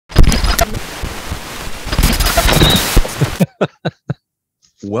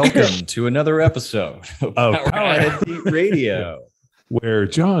Welcome to another episode of Powerhead Beat Radio, where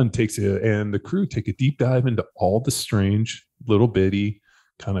John and the crew take a deep dive into all the strange, little bitty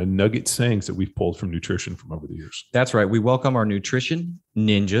kind of nugget sayings that we've pulled from nutrition from over the years. That's right. We welcome our nutrition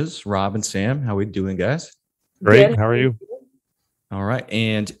ninjas, Rob and Sam. How we doing, guys? Great. How are you? All right.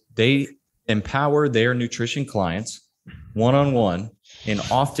 And they empower their nutrition clients one-on-one and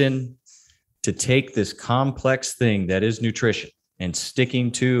often to take this complex thing that is nutrition and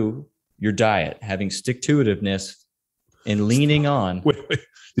sticking to your diet, having stick-to-itiveness and leaning on. Wait.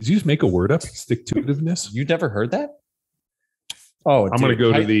 Did you just make a word up? Stick-to-itiveness? You never heard that? Oh, I'm going to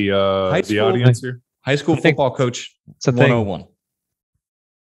go to the audience here. High school football coach 101.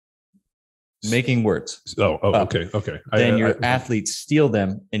 Making words. Okay. Then your athletes steal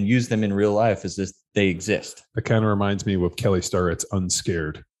them and use them in real life as if they exist. That kind of reminds me of Kelly Starrett's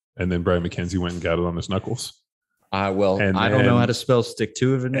Unscared. And then Brian McKenzie went and got it on his knuckles. I don't know how to spell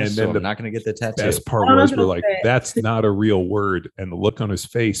stick-to-itiveness, so I'm not going to get the tattoo. The best part was we're like, that's not a real word. And the look on his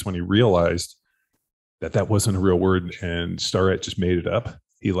face when he realized that wasn't a real word and Starrett just made it up.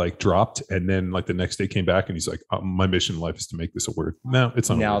 He dropped, and then the next day came back and he's like, my mission in life is to make this a word. No, it's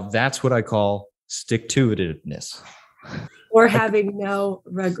not. Now that's what I call stick-to-itiveness. Or having no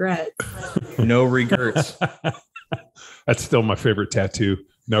regrets. No regrets. That's still my favorite tattoo.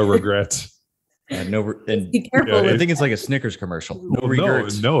 No regrets. Be careful. Yeah, I think it's like a Snickers commercial. No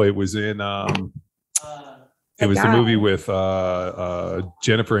regrets. No, it was in it was the movie with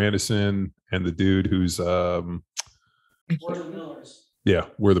Jennifer Aniston and the dude who's We're the Millers. Yeah,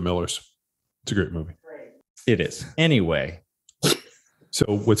 We're the Millers. It's a great movie. It is. Anyway. So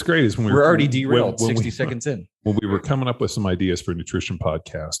what's great is when we're already derailed 60 seconds in. When we were coming up with some ideas for a nutrition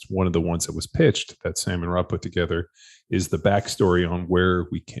podcast, one of the ones that was pitched that Sam and Rob put together is the backstory on where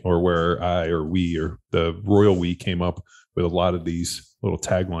we came, or where I or we or the royal we came up with a lot of these little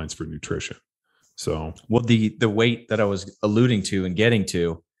taglines for nutrition. So, well, the weight that I was alluding to and getting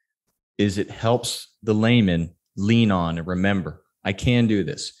to is it helps the layman lean on and remember, I can do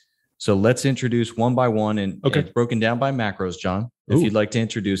this. So let's introduce one by one, and it's broken down by macros, John, if you'd like to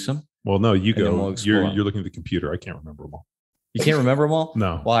introduce them. Well, no, you go. You're looking at the computer. I can't remember them all. You can't remember them all?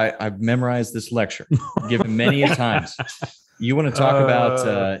 No. Well, I've memorized this lecture, given many a times. You want to talk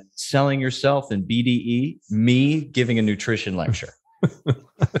about selling yourself and BDE? Me giving a nutrition lecture.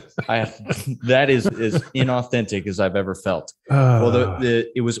 That is as inauthentic as I've ever felt. Well,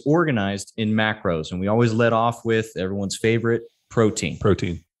 it was organized in macros, and we always led off with everyone's favorite protein.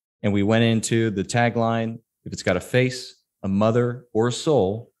 And we went into the tagline: if it's got a face, a mother, or a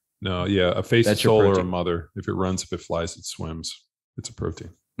soul. No, yeah, a face, a soul, or a mother. If it runs, if it flies, it swims. It's a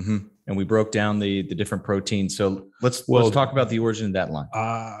protein. Mm-hmm. And we broke down the different proteins. So let's talk about the origin of that line.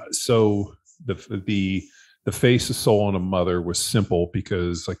 So the face, a soul, and a mother was simple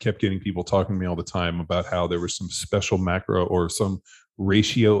because I kept getting people talking to me all the time about how there was some special macro or some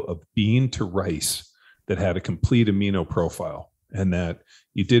ratio of bean to rice that had a complete amino profile, and that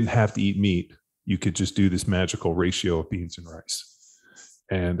you didn't have to eat meat. You could just do this magical ratio of beans and rice.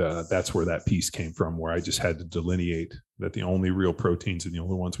 And that's where that piece came from, where I just had to delineate that the only real proteins and the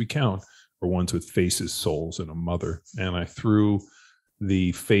only ones we count are ones with faces, souls, and a mother. And I threw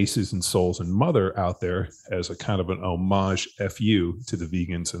the faces and souls and mother out there as a kind of an homage FU to the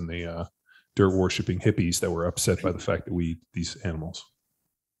vegans and the dirt worshipping hippies that were upset by the fact that we eat these animals.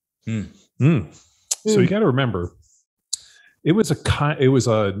 So you got to remember, it was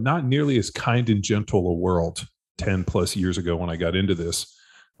a not nearly as kind and gentle a world 10 plus years ago when I got into this.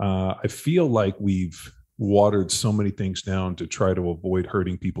 I feel like we've watered so many things down to try to avoid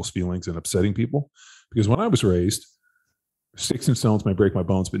hurting people's feelings and upsetting people. Because when I was raised, sticks and stones may break my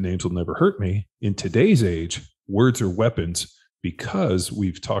bones, but names will never hurt me. In today's age, words are weapons because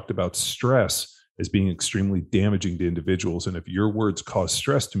we've talked about stress as being extremely damaging to individuals. And if your words cause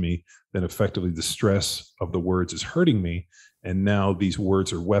stress to me, then effectively the stress of the words is hurting me. And now these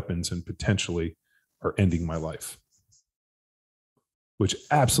words are weapons and potentially are ending my life, which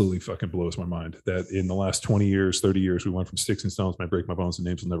absolutely fucking blows my mind that in the last 20 years, 30 years, we went from sticks and stones might break my bones and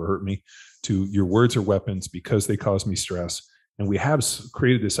names will never hurt me to your words are weapons because they cause me stress. And we have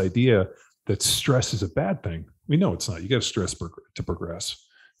created this idea that stress is a bad thing. We know it's not. You got to stress to progress.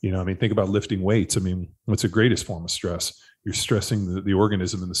 Think about lifting weights. What's the greatest form of stress? You're stressing the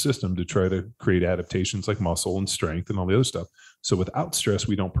organism and the system to try to create adaptations like muscle and strength and all the other stuff. So without stress,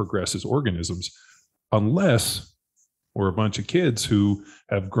 we don't progress as organisms unless we're a bunch of kids who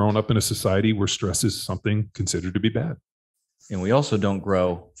have grown up in a society where stress is something considered to be bad. And we also don't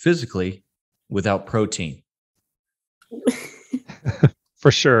grow physically without protein.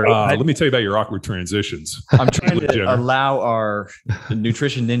 for sure. Let me tell you about your awkward transitions. I'm trying to Jenner. allow our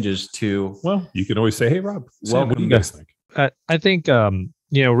nutrition ninjas to. Well, you can always say, "Hey, Rob, Sam, what do you Welcome. guys think?" I think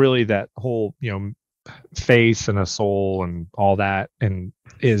really that whole face and a soul and all that, and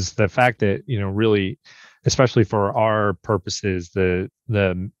is the fact that really, especially for our purposes, the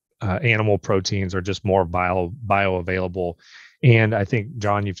animal proteins are just more bioavailable. And I think,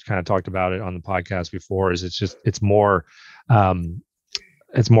 John, you've kind of talked about it on the podcast before, is it's more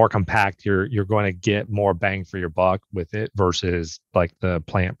compact. You're going to get more bang for your buck with it versus like the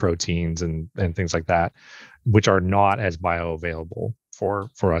plant proteins and things like that, which are not as bioavailable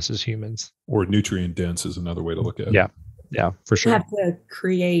for us as humans. Or nutrient dense is another way to look at it. Yeah, for sure. You have to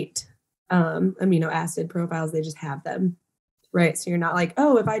create amino acid profiles. They just have them, right? So you're not like,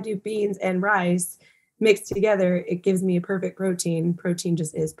 oh, if I do beans and rice mixed together, it gives me a perfect protein. Protein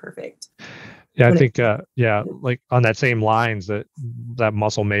just is perfect. Yeah, I think, like on that same lines, that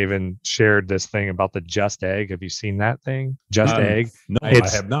Muscle Maven shared this thing about the Just Egg. Have you seen that thing? Just Egg? No, I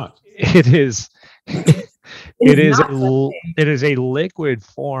have not. It is. It is a liquid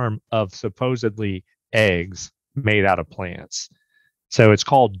form of supposedly eggs made out of plants. So it's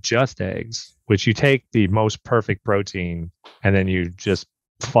called Just Eggs, which you take the most perfect protein and then you just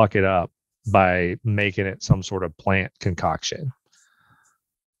fuck it up by making it some sort of plant concoction.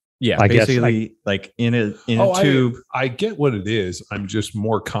 Yeah, I basically guess, like in a tube. I get what it is. I'm just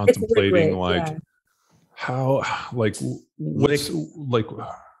more contemplating how, like, what's like.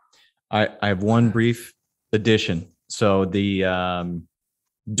 I have one brief addition. So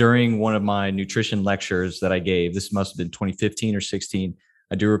during one of my nutrition lectures that I gave, this must have been 2015 or 16.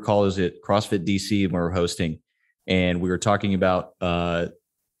 I do recall, it was at CrossFit DC when we were hosting, and we were talking about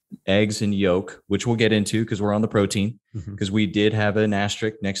eggs and yolk, which we'll get into because we're on the protein, because we did have an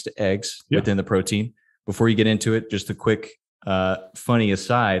asterisk next to eggs within the protein. Before you get into it, just a quick funny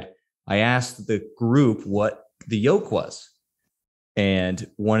aside, I asked the group what the yolk was. And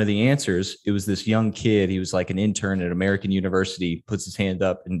one of the answers, it was this young kid. He was like an intern at American University, puts his hand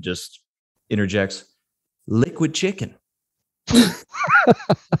up and just interjects, liquid chicken.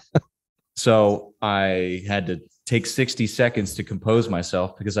 So I had to take 60 seconds to compose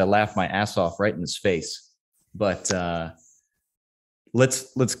myself because I laughed my ass off right in his face. But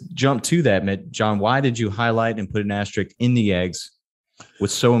let's jump to that, John. Why did you highlight and put an asterisk in the eggs?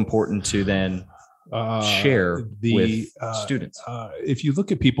 What's so important to then share with students? If you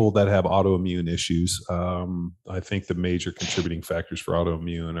look at people that have autoimmune issues, I think the major contributing factors for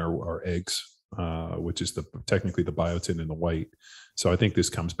autoimmune are eggs, which is technically the biotin in the white. So I think this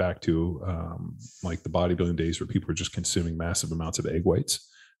comes back to like the bodybuilding days where people are just consuming massive amounts of egg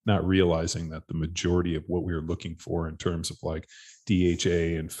whites, not realizing that the majority of what we were looking for in terms of like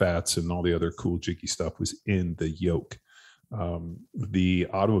DHA and fats and all the other cool jiggy stuff was in the yolk. The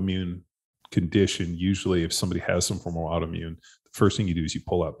autoimmune condition, usually if somebody has some form of autoimmune, the first thing you do is you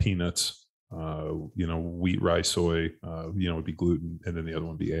pull out peanuts, wheat, rice, soy, would be gluten, and then the other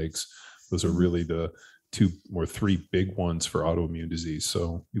one would be eggs. Those are really the 2 or 3 big ones for autoimmune disease.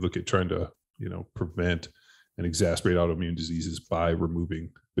 So you look at trying to, prevent and exacerbate autoimmune diseases by removing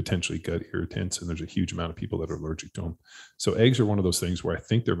potentially gut irritants, and there's a huge amount of people that are allergic to them. So eggs are one of those things where I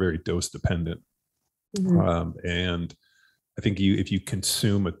think they're very dose dependent. And I think if you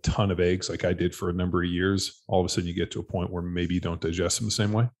consume a ton of eggs, like I did for a number of years, all of a sudden you get to a point where maybe you don't digest them the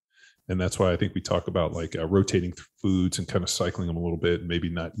same way. And that's why I think we talk about like rotating foods and kind of cycling them a little bit, and maybe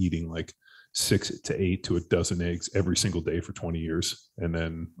not eating like 6 to 8 to a dozen eggs every single day for 20 years. And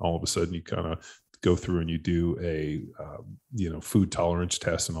then all of a sudden you kind of go through and you do a, food tolerance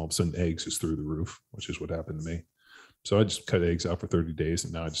test, and all of a sudden eggs is through the roof, which is what happened to me. So I just cut eggs out for 30 days.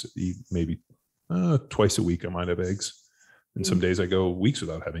 And now I just eat maybe twice a week. I might have eggs. And some days I go weeks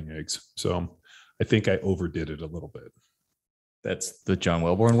without having eggs. So I think I overdid it a little bit. That's the John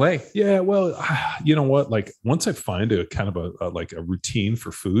Welborn way. Yeah. Well, you know what? Like once I find a kind of a routine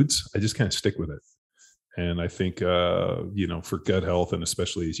for foods, I just kind of stick with it. And I think, for gut health, and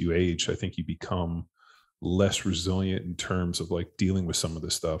especially as you age, I think you become less resilient in terms of like dealing with some of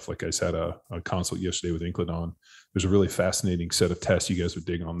this stuff. Like I just had a consult yesterday with Inclidon. There's a really fascinating set of tests. You guys would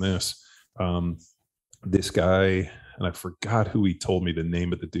dig on this. This guy, and I forgot who he told me the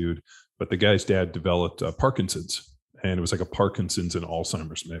name of the dude, but the guy's dad developed Parkinson's, and it was like a Parkinson's and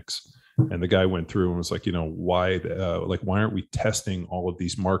Alzheimer's mix. And the guy went through and was like, why aren't we testing all of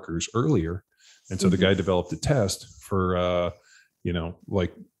these markers earlier? And so the guy developed a test for,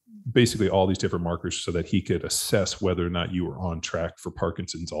 basically all these different markers so that he could assess whether or not you were on track for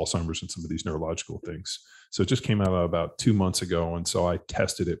Parkinson's, Alzheimer's, and some of these neurological things. So it just came out about 2 months ago. And so I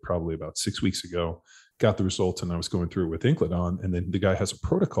tested it probably about 6 weeks ago, got the results, and I was going through it with Inclidon, and then the guy has a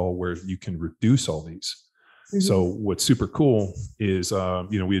protocol where you can reduce all these. Mm-hmm. So what's super cool is,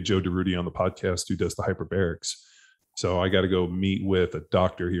 we had Joe DeRudy on the podcast who does the hyperbarics. So I got to go meet with a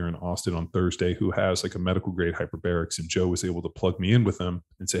doctor here in Austin on Thursday who has like a medical grade hyperbarics, and Joe was able to plug me in with them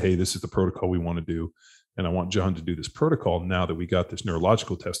and say, hey, this is the protocol we want to do. And I want John to do this protocol now that we got this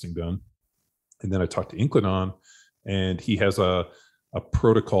neurological testing done. And then I talked to Inclidon, and he has a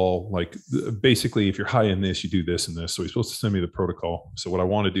protocol, like basically if you're high in this, you do this and this. So he's supposed to send me the protocol. So what I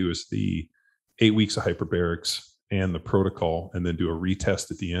want to do is the 8 weeks of hyperbarics and the protocol, and then do a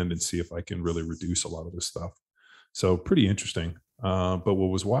retest at the end and see if I can really reduce a lot of this stuff. So pretty interesting. But what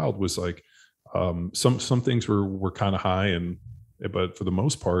was wild was like some things were kind of high, but for the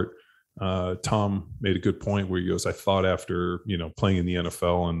most part, Tom made a good point where he goes, I thought after, playing in the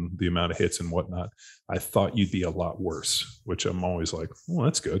NFL and the amount of hits and whatnot, I thought you'd be a lot worse, which I'm always like, well,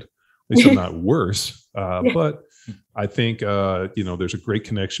 that's good. At least I'm not worse. But I think, there's a great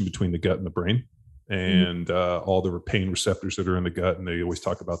connection between the gut and the brain, and all the pain receptors that are in the gut. And they always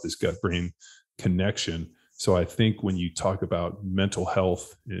talk about this gut brain connection. So I think when you talk about mental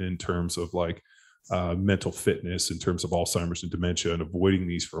health in terms of like mental fitness, in terms of Alzheimer's and dementia, and avoiding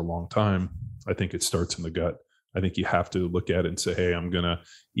these for a long time, I think it starts in the gut. I think you have to look at it and say, hey, I'm going to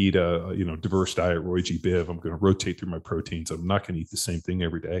eat a diverse diet, Roy G. Biv. I'm going to rotate through my proteins. I'm not going to eat the same thing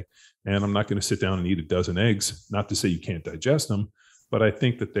every day. And I'm not going to sit down and eat a dozen eggs. Not to say you can't digest them, but I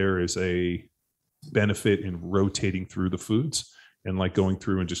think that there is a benefit in rotating through the foods and like going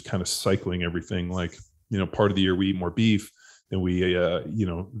through and just kind of cycling everything. Like, part of the year we eat more beef. And we,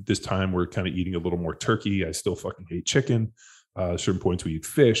 this time we're kind of eating a little more turkey. I still fucking hate chicken. Certain points we eat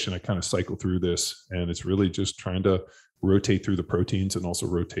fish, and I kind of cycle through this. And it's really just trying to rotate through the proteins and also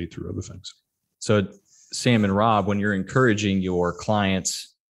rotate through other things. So Sam and Rob, when you're encouraging your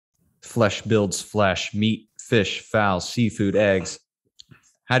clients, flesh builds flesh, meat, fish, fowl, seafood, eggs,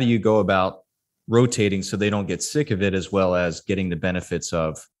 how do you go about rotating so they don't get sick of it, as well as getting the benefits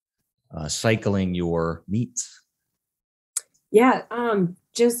of cycling your meats? Yeah,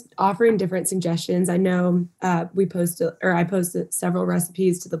 just offering different suggestions. I know I posted several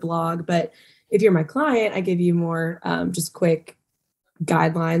recipes to the blog, but if you're my client, I give you more just quick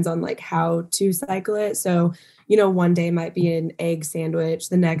guidelines on like how to cycle it. So, one day might be an egg sandwich.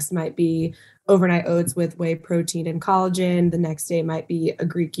 The next might be overnight oats with whey protein and collagen. The next day might be a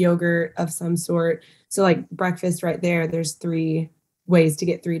Greek yogurt of some sort. So like breakfast right there, there's 3 ways to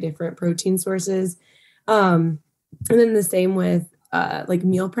get 3 different protein sources. And then the same with like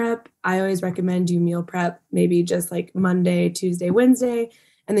meal prep. I always recommend do meal prep, maybe just like Monday, Tuesday, Wednesday,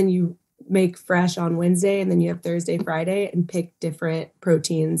 and then you make fresh on Wednesday, and then you have Thursday, Friday, and pick different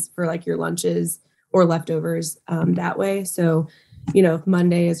proteins for like your lunches or leftovers that way. So, if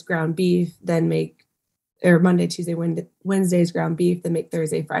Monday is ground beef, then Monday, Tuesday, Wednesday is ground beef, then make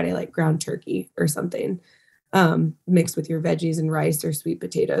Thursday, Friday like ground turkey or something. Mixed with your veggies and rice or sweet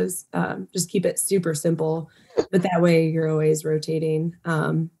potatoes. Just keep it super simple, but that way you're always rotating.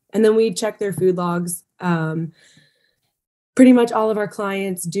 And then we check their food logs. Pretty much all of our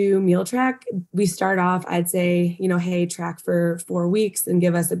clients do meal track. We start off, I'd say, hey, track for 4 weeks and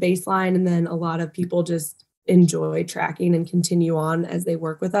give us a baseline. And then a lot of people just enjoy tracking and continue on as they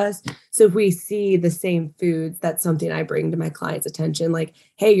work with us. So if we see the same foods, that's something I bring to my clients' attention. Like,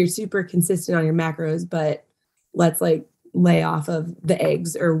 hey, you're super consistent on your macros, but let's like lay off of the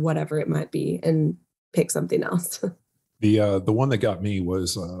eggs or whatever it might be and pick something else. The one that got me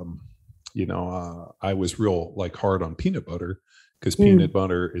was, I was real like hard on peanut butter, because peanut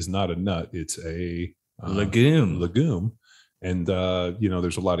butter is not a nut. It's a legume. And,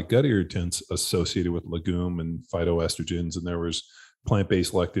 there's a lot of gut irritants associated with legume and phytoestrogens. And there was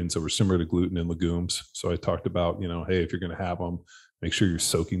plant-based lectins that were similar to gluten in legumes. So I talked about, hey, if you're going to have them, make sure you're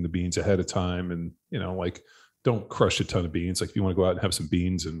soaking the beans ahead of time. And, don't crush a ton of beans. Like if you want to go out and have some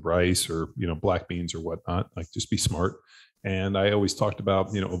beans and rice or, black beans or whatnot, like just be smart. And I always talked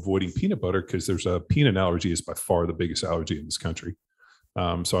about, avoiding peanut butter, because there's a peanut allergy is by far the biggest allergy in this country.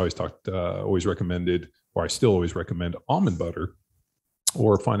 So I always recommended, or I still always recommend almond butter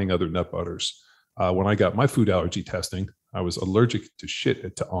or finding other nut butters. When I got my food allergy testing, I was allergic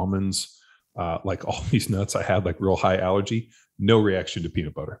to almonds, like all these nuts. I had like real high allergy, no reaction to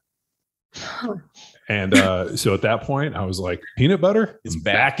peanut butter. And so at that point, I was like, peanut butter is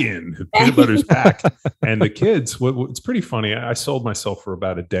back in. Peanut butter's back. And the kids, it's pretty funny. I sold myself for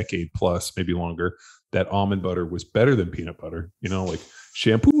about a decade plus, maybe longer, that almond butter was better than peanut butter. Like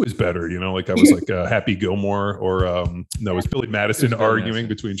shampoo is better. Like I was like Happy Gilmore or no, it was Billy Madison arguing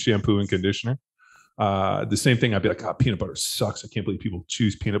between shampoo and conditioner. The same thing. I'd be like, oh, peanut butter sucks. I can't believe people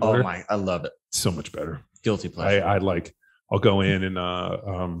choose peanut butter. Oh my, I love it. So much better. Guilty pleasure. I'll go in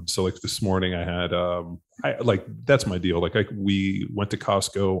and so like this morning I had that's my deal. Like we went to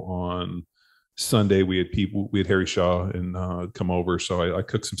Costco on Sunday. We had Harry Shaw and come over. So I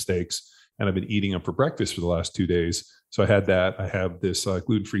cooked some steaks and I've been eating them for breakfast for the last 2 days. So I had that. I have this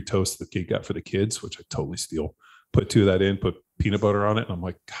gluten-free toast that Kate got for the kids, which I totally steal. Put 2 of that in, put peanut butter on it. And I'm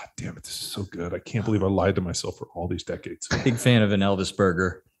like, God damn it. This is so good. I can't believe I lied to myself for all these decades. Big fan of an Elvis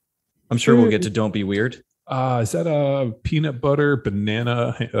burger. I'm sure we'll get to Don't Be Weird. Is that a peanut butter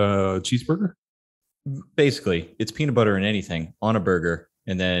banana cheeseburger? Basically, it's peanut butter in anything on a burger.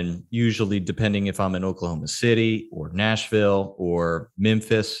 And then usually, depending if I'm in Oklahoma City or Nashville or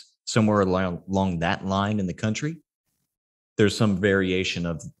Memphis, somewhere along that line in the country, there's some variation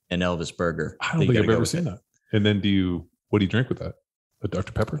of an Elvis burger. I don't think I've ever seen that. And then what do you drink with that? A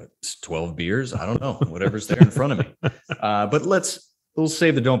Dr. Pepper? It's 12 beers. I don't know. Whatever's there in front of me. But we'll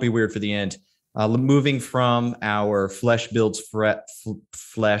save the Don't Be Weird for the end. Moving from our flesh builds flesh,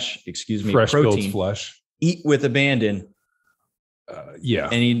 fresh protein. Builds flesh. Eat with abandon. Yeah.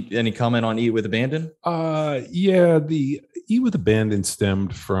 Any comment on eat with abandon? Yeah. The eat with abandon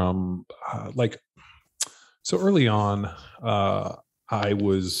stemmed from so early on, I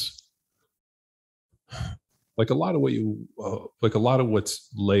was like a lot of what's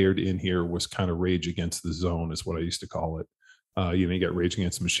layered in here was kind of rage against the zone is what I used to call it. You get rage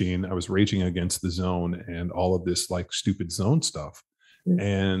against the machine. I was raging against the zone and all of this like stupid zone stuff. Mm-hmm.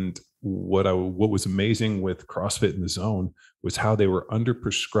 And what was amazing with CrossFit in the zone was how they were under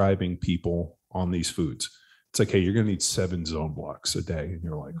prescribing people on these foods. It's like, hey, you're going to need 7 zone blocks a day. And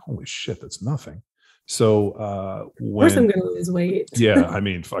you're like, holy shit, that's nothing. So when of course I'm going to lose weight. Yeah. I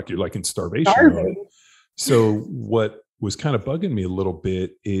mean, fuck, you're like in starvation mode. So what was kind of bugging me a little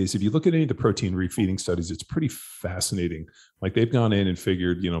bit is if you look at any of the protein refeeding studies, it's pretty fascinating. Like they've gone in and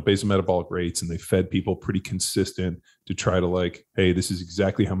figured, basal metabolic rates, and they fed people pretty consistent to try to like, hey, this is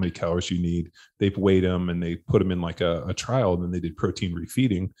exactly how many calories you need. They've weighed them and they put them in like a trial. And then they did protein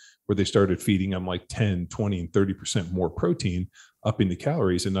refeeding where they started feeding them like 10, 20, and 30% more protein up into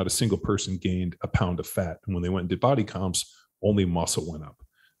calories. And not a single person gained a pound of fat. And when they went and did body comps, only muscle went up.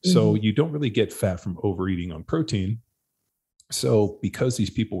 Mm-hmm. So you don't really get fat from overeating on protein. So because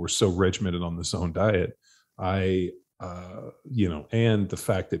these people were so regimented on the zone diet, and the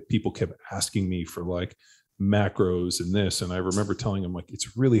fact that people kept asking me for like macros and this, and I remember telling them like,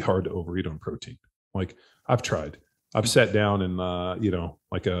 it's really hard to overeat on protein. Like I've tried, I've sat down and,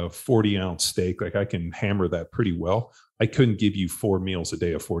 like a 40-ounce steak, like I can hammer that pretty well. I couldn't give you 4 meals a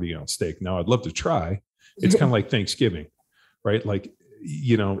day, a 40-ounce steak. Now I'd love to try. It's kind of like Thanksgiving, right? Like,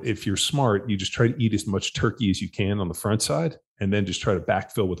 if you're smart, you just try to eat as much turkey as you can on the front side and then just try to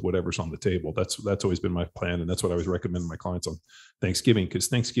backfill with whatever's on the table. That's always been my plan. And that's what I always recommend my clients on Thanksgiving, because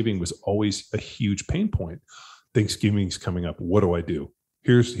Thanksgiving was always a huge pain point. Thanksgiving's coming up. What do I do?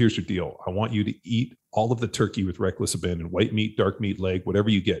 Here's your deal. I want you to eat all of the turkey with reckless abandon, white meat, dark meat, leg,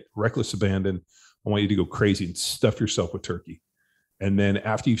 whatever you get, reckless abandon. I want you to go crazy and stuff yourself with turkey. And then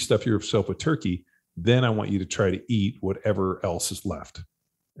after you stuff yourself with turkey, then I want you to try to eat whatever else is left.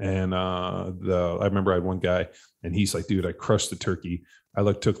 And I remember I had one guy and he's like, dude, I crushed the turkey. I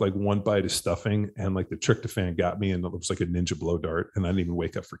took like one bite of stuffing and like the tryptophan got me and it was like a ninja blow dart. And I didn't even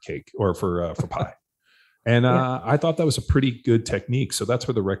wake up for cake or for pie. And I thought that was a pretty good technique. So that's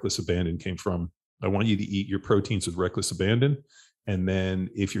where the reckless abandon came from. I want you to eat your proteins with reckless abandon. And then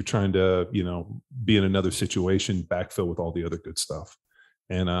if you're trying to, be in another situation, backfill with all the other good stuff.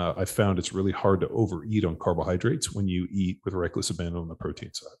 And I found it's really hard to overeat on carbohydrates when you eat with reckless abandon on the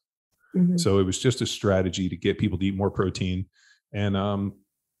protein side. Mm-hmm. So it was just a strategy to get people to eat more protein. And,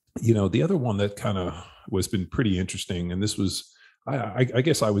 the other one that kind of was been pretty interesting, and this was, I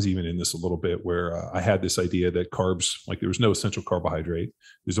guess I was even in this a little bit where I had this idea that carbs, like there was no essential carbohydrate,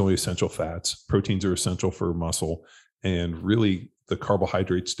 there's only essential fats. Proteins are essential for muscle. And really the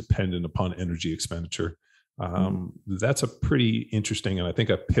carbohydrates dependent upon energy expenditure. That's a pretty interesting, and I think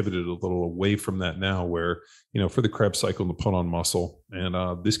I pivoted a little away from that now where, for the Krebs cycle to put on muscle.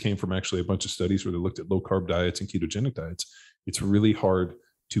 And this came from actually a bunch of studies where they looked at low carb diets and ketogenic diets. It's really hard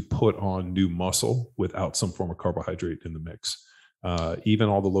to put on new muscle without some form of carbohydrate in the mix. Even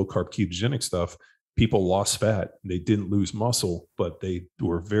all the low carb ketogenic stuff, people lost fat. They didn't lose muscle, but they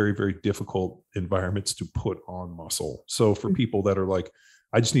were very, very difficult environments to put on muscle. So for people that are like,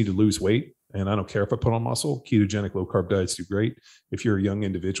 I just need to lose weight, and I don't care if I put on muscle, ketogenic low carb diets do great. If you're a young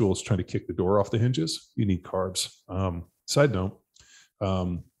individual who's trying to kick the door off the hinges, you need carbs. Side note,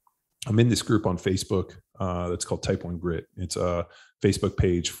 I'm in this group on Facebook that's called Type 1 Grit. It's a Facebook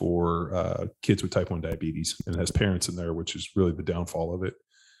page for kids with type 1 diabetes, and it has parents in there, which is really the downfall of it.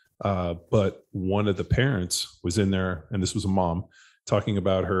 But one of the parents was in there, and this was a mom talking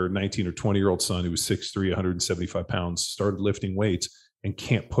about her 19 or 20-year-old son who was 6'3", 175 pounds, started lifting weights and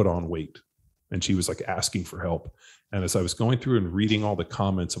can't put on weight. And she was like asking for help. And as I was going through and reading all the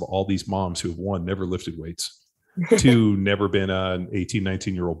comments of all these moms who have, one, never lifted weights, two, never been an 18,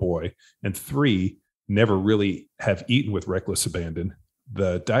 19-year-old boy, and three, never really have eaten with reckless abandon,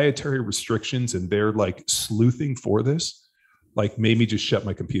 the dietary restrictions and their like sleuthing for this, like made me just shut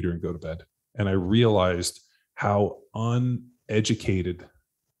my computer and go to bed. And I realized how uneducated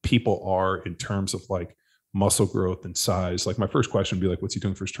people are in terms of like muscle growth and size. Like my first question would be like, what's he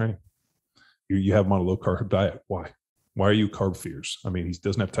doing for his training? You have him on a low carb diet. Why? Why are you carb fierce? I mean, he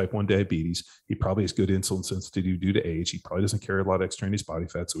doesn't have type 1 diabetes. He probably has good insulin sensitivity due to age. He probably doesn't carry a lot of extraneous body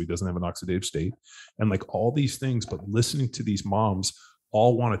fat, so he doesn't have an oxidative state. And like all these things, but listening to these moms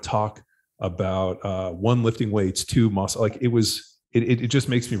all want to talk about one, lifting weights, two, muscle. Like it just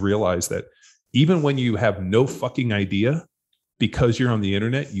makes me realize that even when you have no fucking idea, because you're on the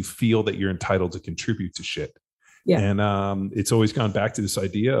internet, you feel that you're entitled to contribute to shit. Yeah. And it's always gone back to this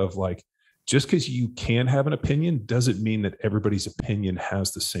idea of like, just because you can have an opinion doesn't mean that everybody's opinion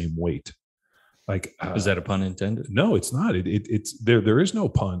has the same weight. Like, is that a pun intended? No, it's not. It's there. There is no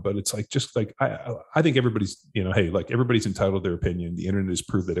pun, but it's like, just like, I think everybody's, hey, like everybody's entitled to their opinion. The internet has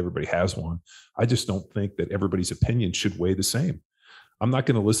proved that everybody has one. I just don't think that everybody's opinion should weigh the same. I'm not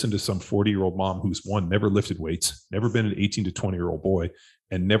going to listen to some 40-year-old mom who's, one, never lifted weights, never been an 18 to 20-year-old boy,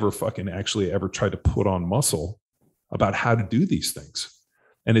 and never fucking actually ever tried to put on muscle about how to do these things.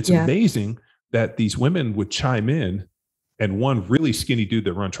 And it's amazing that these women would chime in, and one really skinny dude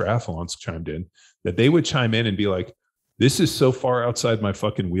that run triathlons chimed in, that they would chime in and be like, this is so far outside my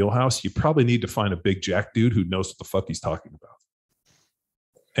fucking wheelhouse. You probably need to find a big jack dude who knows what the fuck he's talking about.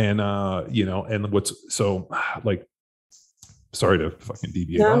 And, and what's so like, sorry to fucking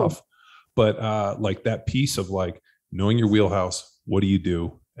deviate off, but like that piece of like knowing your wheelhouse, what do you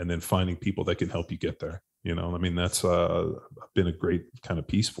do? And then finding people that can help you get there. I mean, that's been a great kind of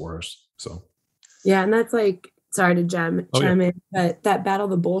piece for us. So, yeah. And that's like, sorry to chime in, but that battle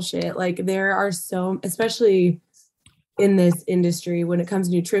the bullshit, like there are so, especially in this industry, when it comes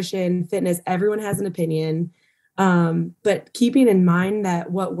to nutrition, fitness, everyone has an opinion. But keeping in mind that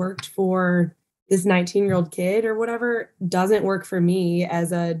what worked for this 19-year-old kid or whatever doesn't work for me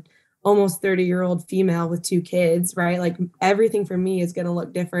as a almost 30-year-old female with 2 kids, right? Like everything for me is going to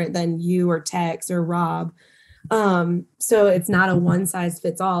look different than you or Tex or Rob. So it's not a one size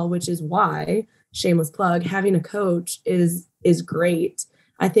fits all, which is why, shameless plug, having a coach is great.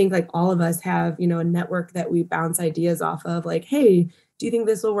 I think like all of us have, a network that we bounce ideas off of, like, hey, do you think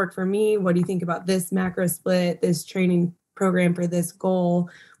this will work for me? What do you think about this macro split, this training program for this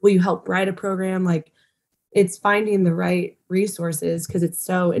goal? Will you help write a program? Like, it's finding the right resources because it's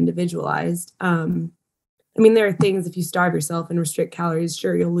so individualized. I mean, there are things, if you starve yourself and restrict calories,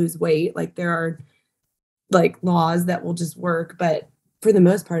 sure, you'll lose weight. Like there are like laws that will just work, but for the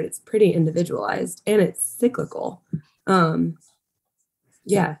most part, it's pretty individualized and it's cyclical.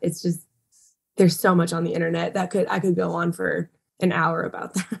 It's just, there's so much on the internet that I could go on for an hour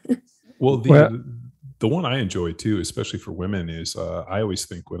about that. Well, the one I enjoy too, especially for women, is I always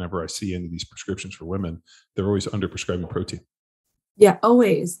think whenever I see any of these prescriptions for women, they're always under prescribing protein. Yeah,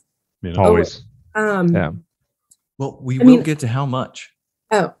 always. Always. Yeah. Well, we will get to how much.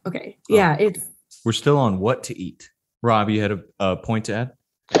 Oh, okay. Yeah, we're still on what to eat. Rob, you had a point to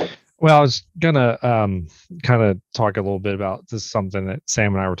add? Well, I was gonna kind of talk a little bit about this, something that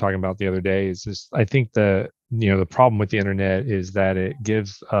Sam and I were talking about the other day. Is just, I think the problem with the internet is that it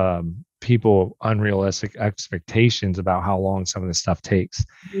gives people unrealistic expectations about how long some of this stuff takes,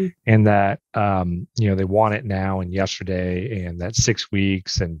 and that they want it now and yesterday, and that 6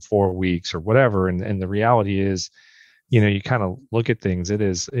 weeks and 4 weeks or whatever. And the reality is, you kind of look at things. It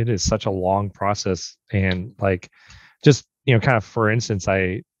is such a long process, and like just kind of, for instance,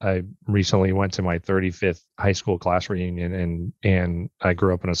 I recently went to my 35th high school class reunion, and I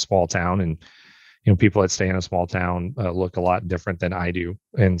grew up in a small town, and people that stay in a small town look a lot different than I do.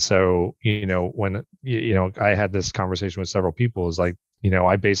 And so, when, I had this conversation with several people, is like,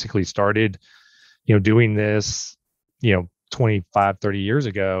 I basically started, doing this, 25, 30 years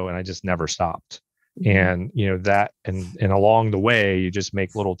ago, and I just never stopped. And, that, and along the way, you just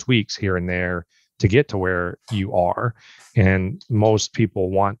make little tweaks here and there to get to where you are. And most people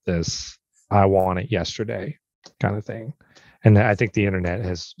want this, I want it yesterday kind of thing. And I think the internet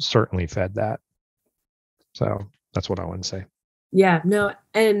has certainly fed that. So that's what I want to say. Yeah, no.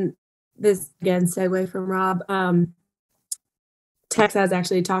 And this again, segue from Rob. Tex, I was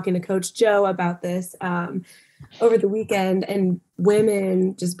actually talking to Coach Joe about this over the weekend, and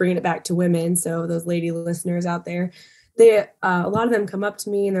women, just bringing it back to women. So those lady listeners out there, they a lot of them come up to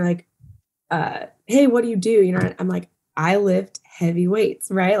me and they're like, hey, what do you do? You know, I'm like, I lift heavy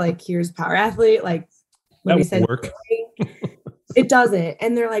weights, right? Like, here's Power Athlete. Like, That we would said, work. it doesn't.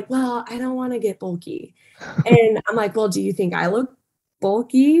 And they're like, well, I don't want to get bulky. And I'm like, well, do you think I look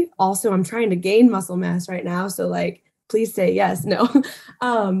bulky? Also, I'm trying to gain muscle mass right now. So like, please say yes. No.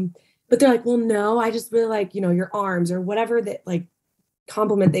 But they're like, well, no, I just really like, you know, your arms or whatever that like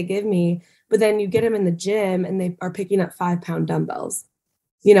compliment they give me. But then you get them in the gym and they are picking up 5-pound dumbbells,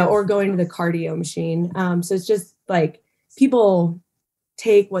 you know, or going to the cardio machine. So it's just like people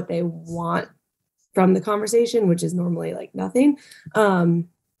take what they want from the conversation, which is normally like nothing.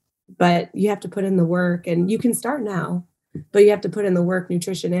 But you have to put in the work, and you can start now, but you have to put in the work,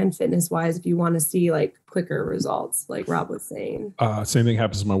 nutrition and fitness wise, if you want to see like quicker results, like Rob was saying. Same thing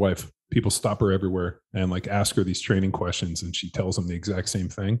happens to my wife. People stop her everywhere and like ask her these training questions, and she tells them the exact same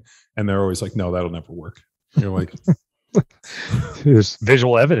thing. And they're always like, no, that'll never work. And you're like, there's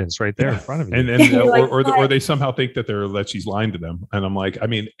visual evidence right there in front of you. And Like, or they somehow think that she's lying to them. And I'm like, I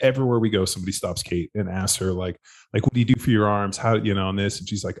mean, everywhere we go, somebody stops Kate and asks her like, what do you do for your arms? How, you know, on this? And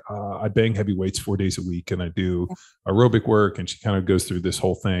she's like, I bang heavy weights 4 days a week, and I do aerobic work. And she kind of goes through this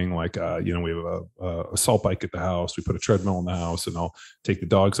whole thing. Like, you know, we have a salt bike at the house. We put a treadmill in the house, and I'll take the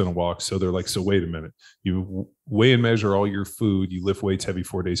dogs on a walk. So they're like, so wait a minute, you weigh and measure all your food, you lift weights heavy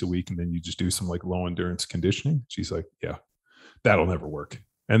 4 days a week, and then you just do some like low endurance conditioning. She's like, yeah, that'll never work.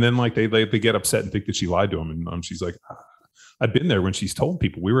 And then like they get upset and think that she lied to them. And she's like, I've been there when she's told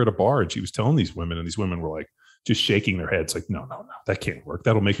people. We were at a bar and she was telling these women, and these women were like just shaking their heads like, no, that can't work.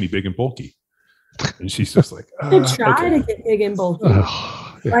 That'll make me big and bulky. And she's just like, try to get big and bulky.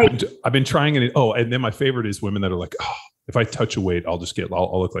 Like, I've been trying it. Oh, and then my favorite is women that are like, oh, if I touch a weight, I'll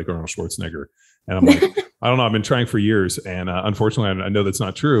look like Arnold Schwarzenegger. And I'm like, I don't know. I've been trying for years, and unfortunately, I know that's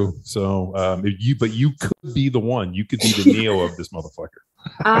not true. So, but you could be the one. You could be the Neo of this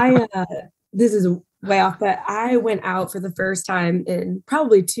motherfucker. This is way off, but I went out for the first time in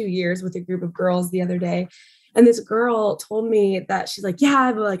probably 2 years with a group of girls the other day. And this girl told me that she's like, yeah, I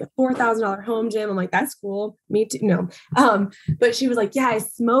have like a $4,000 home gym. I'm like, that's cool. Me too. No. But she was like, yeah, I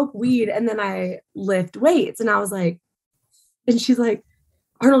smoke weed and then I lift weights. And I was like, and she's like,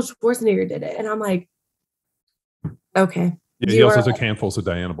 Arnold Schwarzenegger did it. And I'm like, okay. Yeah, he also took handfuls of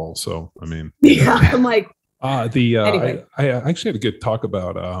Diana balls. So, I mean, yeah, I'm like, anyway. I actually had a good talk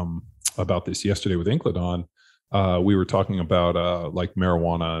about this yesterday with Incledon. We were talking about like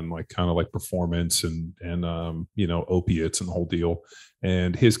marijuana and like kind of like performance and you know, opiates and the whole deal.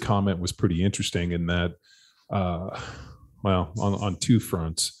 And his comment was pretty interesting in that, well, on two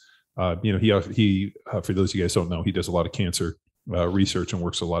fronts. You know, he for those of you guys who don't know, he does a lot of cancer research and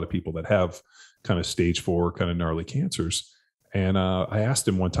works with a lot of people that have kind of stage 4 kind of gnarly cancers. And I asked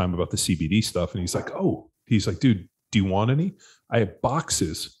him one time about the CBD stuff, and he's like, dude, do you want any? I have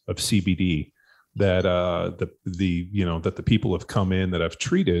boxes of CBD that that the people have come in that I've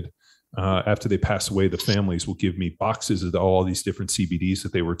treated after they pass away. The families will give me boxes of all these different CBDs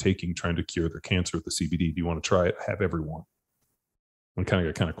that they were taking trying to cure their cancer with the CBD. Do you want to try it? Have everyone. And kind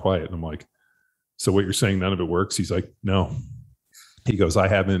of got kind of quiet. And I'm like, so what you're saying, none of it works? He's like, no. He goes, I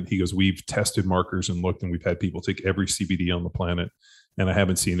haven't. He goes, we've tested markers and looked, and we've had people take every CBD on the planet, and I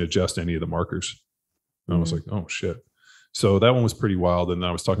haven't seen it adjust any of the markers. And I was like, oh shit. So that one was pretty wild. And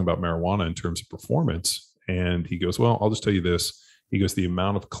I was talking about marijuana in terms of performance. And he goes, well, I'll just tell you this. He goes, the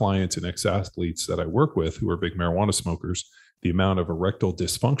amount of clients and ex-athletes that I work with who are big marijuana smokers, the amount of erectile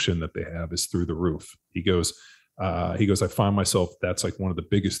dysfunction that they have is through the roof. He goes, I find myself, that's like one of the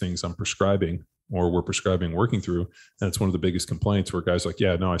biggest things I'm prescribing, or we're prescribing, working through. And it's one of the biggest complaints where guys are like,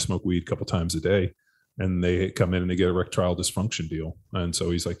 yeah, no, I smoke weed a couple times a day. And they come in and they get erectile dysfunction deal. And so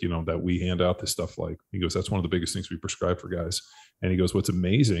he's like, you know, that we hand out this stuff. Like, he goes, that's one of the biggest things we prescribe for guys. And he goes, what's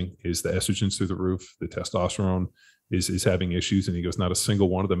amazing is the estrogen's through the roof. The testosterone is having issues. And he goes, not a single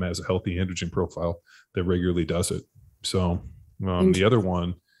one of them has a healthy androgen profile that regularly does it. So the other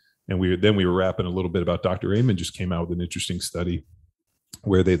one, and we were rapping a little bit about Dr. Amen just came out with an interesting study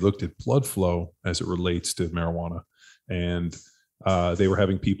where they looked at blood flow as it relates to marijuana. And they were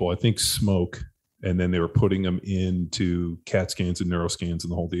having people, I think, smoke, and then they were putting them into CAT scans and neuroscans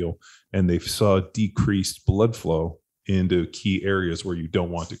and the whole deal. And they saw decreased blood flow into key areas where you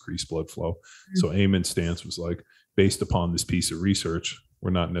don't want decreased blood flow. Mm-hmm. So Amen's stance was like, based upon this piece of research, we're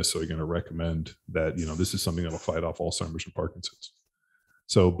not necessarily going to recommend that, you know, this is something that'll fight off Alzheimer's and Parkinson's.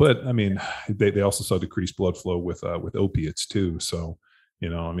 So, but I mean, they also saw decreased blood flow with opiates too. So,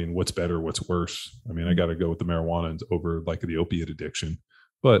 I mean, what's better, what's worse? I mean, I got to go with the marijuana over like the opiate addiction.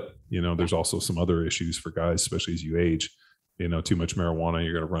 But, there's also some other issues for guys, especially as you age. Too much marijuana,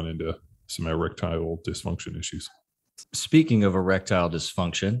 you're going to run into some erectile dysfunction issues. Speaking of erectile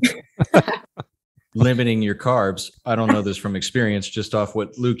dysfunction, limiting your carbs. I don't know this from experience, just off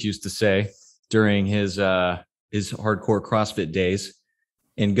what Luke used to say during his hardcore CrossFit days,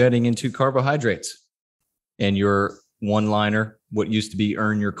 and getting into carbohydrates. And your one-liner, what used to be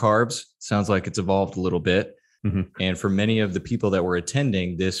earn your carbs, sounds like it's evolved a little bit. Mm-hmm. And for many of the people that were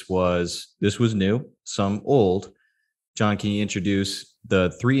attending, this was new, some old. John, can you introduce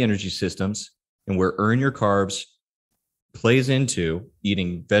the 3 energy systems and where earn your carbs plays into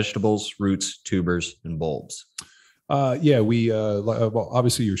eating vegetables, roots, tubers, and bulbs? Well,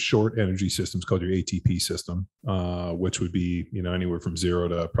 obviously your short energy system is called your ATP system, which would be, anywhere from 0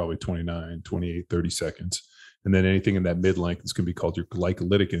 to probably 29, 28, 30 seconds. And then anything in that mid length is going to be called your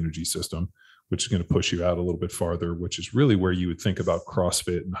glycolytic energy system, which is going to push you out a little bit farther, which is really where you would think about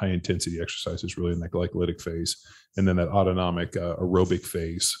CrossFit and high intensity exercises, really in that glycolytic phase. And then that autonomic aerobic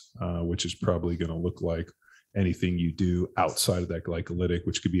phase, which is probably going to look like anything you do outside of that glycolytic,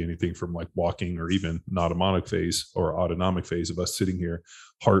 which could be anything from like walking or even an autonomic phase or autonomic phase of us sitting here,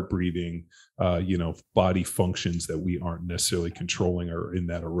 heart breathing, body functions that we aren't necessarily controlling are in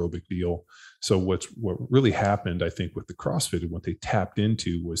that aerobic deal. So what really happened, I think, with the CrossFit and what they tapped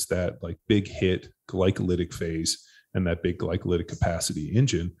into was that like big hit glycolytic phase and that big glycolytic capacity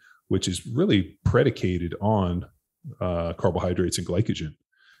engine, which is really predicated on carbohydrates and glycogen.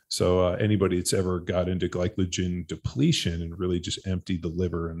 So anybody that's ever got into glycogen depletion and really just emptied the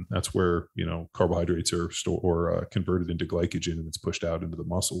liver, and that's where, carbohydrates are stored or converted into glycogen and it's pushed out into the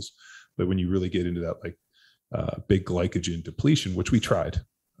muscles. But when you really get into that like big glycogen depletion, which we tried,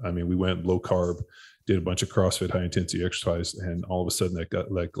 I mean, we went low carb, did a bunch of CrossFit high intensity exercise, and all of a sudden that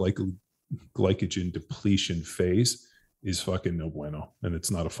glycogen depletion phase is fucking no bueno, and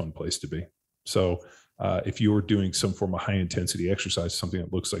it's not a fun place to be. So if you're doing some form of high intensity exercise, something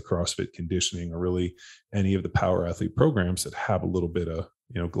that looks like CrossFit conditioning or really any of the power athlete programs that have a little bit of,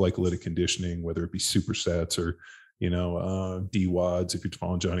 glycolytic conditioning, whether it be supersets or, DWODs, if you're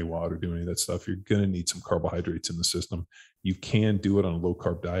following Johnny Wad or doing any of that stuff, you're going to need some carbohydrates in the system. You can do it on a low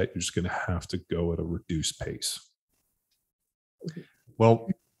carb diet. You're just going to have to go at a reduced pace. Well,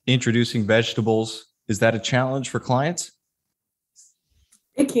 introducing vegetables, is that a challenge for clients?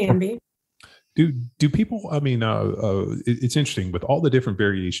 It can be. Do people, I mean, it's interesting with all the different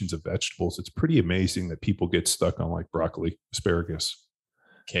variations of vegetables. It's pretty amazing that people get stuck on like broccoli, asparagus,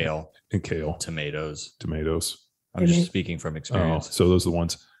 Kale, tomatoes. I'm just speaking from experience. So those are the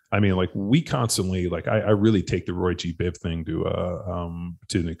ones. I mean, like we constantly, like I really take the Roy G. Biv thing to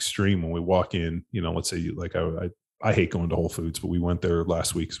an extreme when we walk in, let's say like I hate going to Whole Foods, but we went there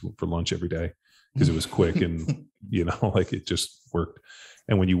last week for lunch every day because it was quick and, like it just worked.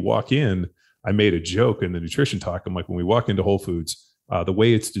 And when you walk in, I made a joke in the nutrition talk. I'm like, when we walk into Whole Foods, the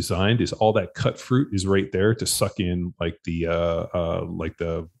way it's designed is all that cut fruit is right there to suck in like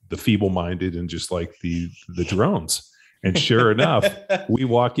the feeble-minded and just like the drones. And sure enough, we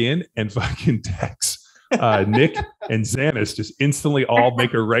walk in and fucking Tex, Nick and Xanis just instantly all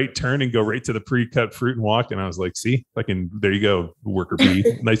make a right turn and go right to the pre-cut fruit and walk. And I was like, see, there you go, worker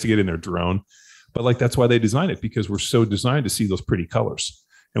bee. Nice to get in their drone. But like, that's why they design it, because we're so designed to see those pretty colors.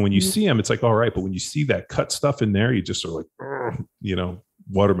 And when you see them, it's like, all right. But when you see that cut stuff in there, you just are like,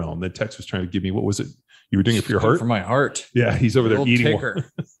 watermelon. Then Tex was trying to give me, what was it? You were doing it for your heart? For my heart. Yeah. He's over there eating.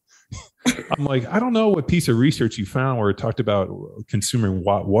 I'm like, I don't know what piece of research you found where it talked about consuming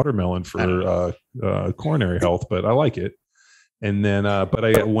watermelon for coronary health, but I like it. And then,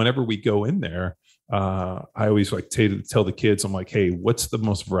 whenever we go in there, I always like tell the kids, I'm like, hey, what's the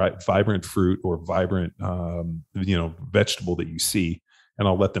most vibrant fruit or vibrant, vegetable that you see? And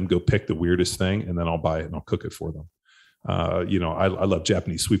I'll let them go pick the weirdest thing, and then I'll buy it and I'll cook it for them. I love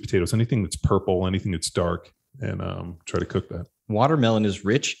Japanese sweet potatoes, anything that's purple, anything that's dark, and try to cook that. Watermelon is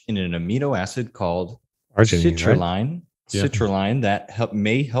rich in an amino acid called Arginine, citrulline. right? Yeah. Citrulline that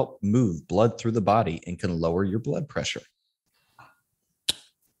may help move blood through the body and can lower your blood pressure.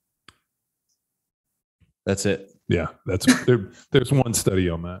 That's it. Yeah, there's one study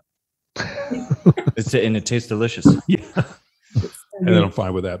on that. And it tastes delicious. Yeah. And then I'm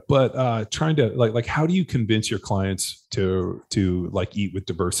fine with that. But trying to like, how do you convince your clients to like eat with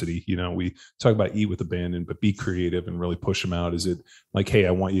diversity? We talk about eat with abandon, but be creative and really push them out. Is it like, hey,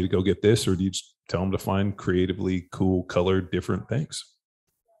 I want you to go get this, or do you just tell them to find creatively cool, colored, different things?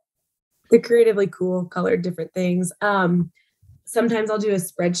 The creatively cool, colored, different things. sometimes I'll do a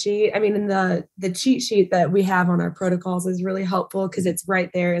spreadsheet. I mean, in the cheat sheet that we have on our protocols is really helpful because it's right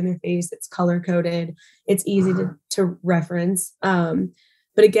there in their face. It's color coded. It's easy to reference.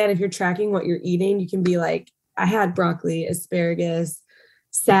 But again, if you're tracking what you're eating, you can be like, I had broccoli, asparagus,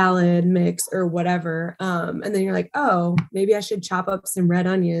 salad mix, or whatever. And then you're like, oh, maybe I should chop up some red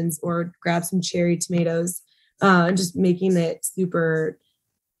onions or grab some cherry tomatoes. And just making it super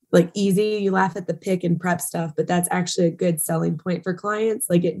like easy. You laugh at the pick and prep stuff, but that's actually a good selling point for clients.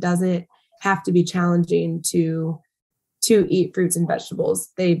 Like it doesn't have to be challenging to eat fruits and vegetables.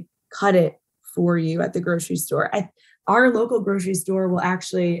 They cut it for you at the grocery store. Our local grocery store will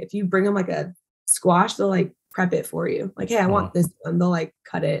actually, if you bring them like a squash, they'll like prep it for you. Like, hey, I want this one. They'll like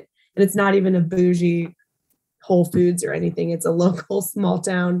cut it. And it's not even a bougie Whole Foods or anything. It's a local small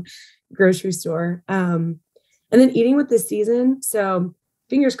town grocery store. And then eating with the season. So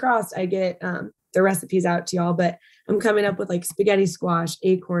fingers crossed I get the recipes out to y'all, but I'm coming up with like spaghetti squash,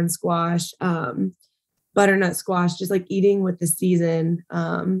 acorn squash, butternut squash, just like eating with the season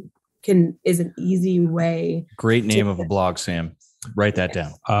is an easy way. Great name of a blog, Sam. Write that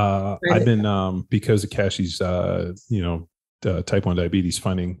down. I've been, because of Cassie's, type 1 diabetes,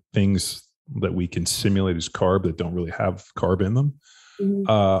 finding things that we can simulate as carb that don't really have carb in them. Mm-hmm.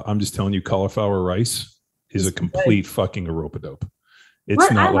 I'm just telling you, cauliflower rice is a complete fucking rope-a-dope. It's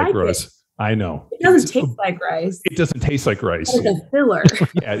What? not I like like rice. it. I know. It doesn't taste like rice. It doesn't taste like rice. It's a filler.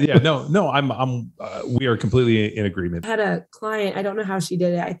 Yeah. No. We are completely in agreement. I had a client, I don't know how she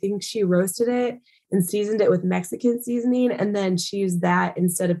did it. I think she roasted it and seasoned it with Mexican seasoning. And then she used that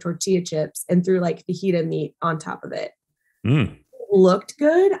instead of tortilla chips and threw like fajita meat on top of it. Mm. It looked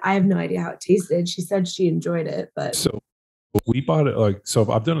good. I have no idea how it tasted. She said she enjoyed it, but So we bought it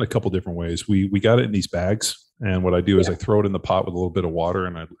I've done it a couple different ways. We got it in these bags. And what I do is I throw it in the pot with a little bit of water,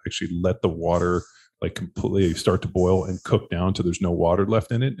 and I actually let the water like completely start to boil and cook down till there's no water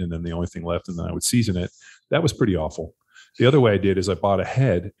left in it. And then the only thing left, and then I would season it. That was pretty awful. The other way I did is I bought a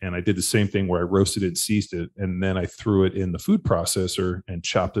head, and I did the same thing where I roasted it and seasoned it. And then I threw it in the food processor and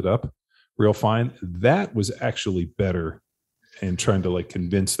chopped it up real fine. That was actually better in trying to like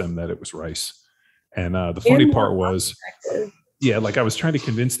convince them that it was rice. And the funny part was, like I was trying to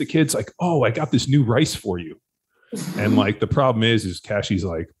convince the kids like, oh, I got this new rice for you. And like, the problem is Cassie's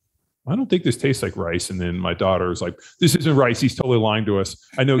like, I don't think this tastes like rice. And then my daughter is like, this isn't rice. He's totally lying to us.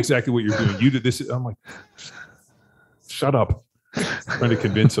 I know exactly what you're doing. You did this. I'm like, shut up. Trying to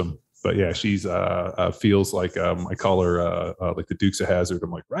convince him. But yeah, she's feels like I call her like the Dukes of Hazzard.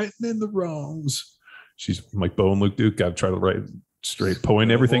 I'm like, writing in the wrongs. She's like Bo and Luke Duke. Got to try to write straight,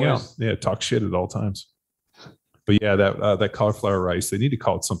 point everything out. Yeah, talk shit at all times. But yeah, that cauliflower rice, they need to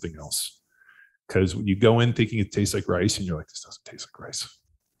call it something else. Because you go in thinking it tastes like rice, and you're like, this doesn't taste like rice.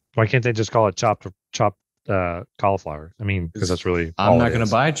 Why can't they just call it chopped cauliflower? I mean, because that's really. I'm not going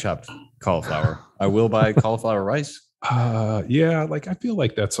to buy chopped cauliflower. I will buy cauliflower rice. Yeah, like I feel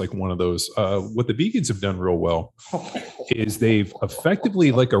like that's like one of those. What the vegans have done real well is they've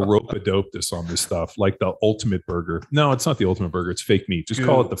effectively like a rope-a-dope this on this stuff, like the ultimate burger. No, it's not the ultimate burger. It's fake meat. Just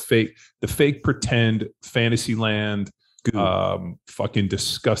call it the fake pretend Fantasyland, fucking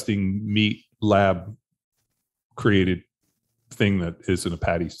disgusting meat lab created thing that is in a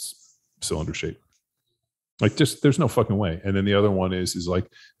patty cylinder shape. Like, just there's no fucking way. And then the other one is like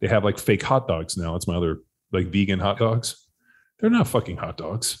they have like fake hot dogs now. That's my other like vegan hot dogs. They're not fucking hot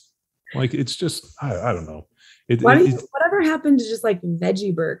dogs. Like, it's just I don't know. Whatever happened to just like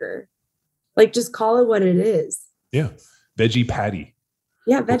veggie burger? Like, just call it what it is. Yeah, veggie patty.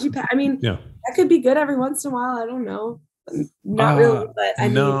 Yeah, veggie patty. I mean, yeah, that could be good every once in a while. I don't know. Not really,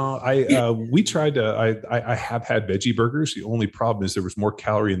 but we tried to. I have had veggie burgers. The only problem is there was more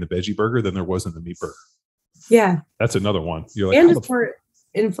calorie in the veggie burger than there was in the meat burger. Yeah, that's another one. You're like, and just more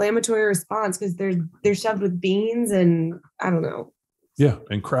inflammatory response because they're shoved with beans and I don't know. Yeah,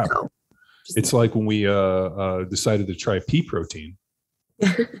 and crap. No, it's like when we decided to try pea protein,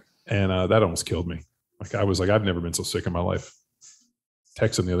 and that almost killed me. Like, I was like, I've never been so sick in my life.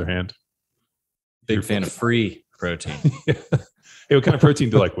 Tex, on the other hand, big fan of free protein. Yeah. Hey, what kind of protein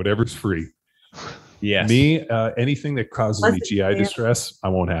do you like? Whatever's free. Yes. Me, anything that causes me GI distress, I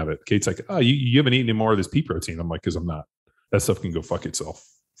won't have it. Kate's like, oh, you haven't eaten any more of this pea protein. I'm like, because I'm not. That stuff can go fuck itself.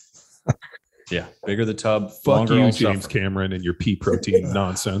 Yeah. Bigger the tub. Fuck you, James Cameron, and your pea protein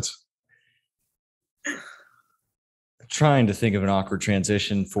nonsense. Trying to think of an awkward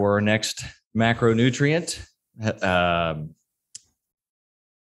transition for our next macronutrient.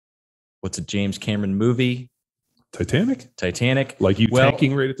 What's a James Cameron movie? Titanic. Like you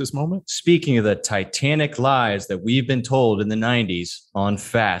tanking right at this moment? Speaking of the Titanic lies that we've been told in the 90s on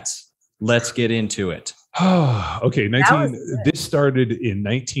fats, let's get into it. Okay, good. this started in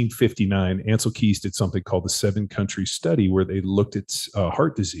 1959. Ansel Keys did something called the 7-country study where they looked at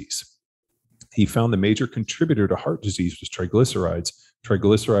heart disease. He found the major contributor to heart disease was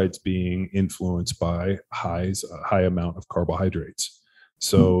triglycerides being influenced by high amount of carbohydrates.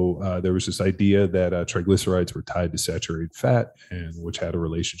 So there was this idea that triglycerides were tied to saturated fat, and which had a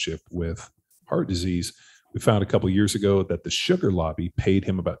relationship with heart disease. We found a couple of years ago that the sugar lobby paid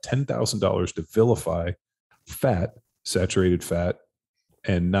him about $10,000 to vilify fat, saturated fat,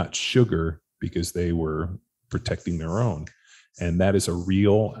 and not sugar because they were protecting their own. And that is a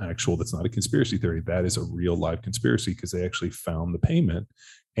real, that's not a conspiracy theory. That is a real live conspiracy because they actually found the payment.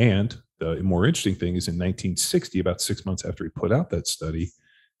 And the more interesting thing is in 1960, about 6 months after he put out that study,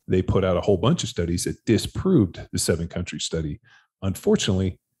 they put out a whole bunch of studies that disproved the 7-country study.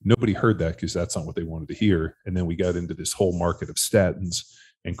 Unfortunately, nobody heard that because that's not what they wanted to hear. And then we got into this whole market of statins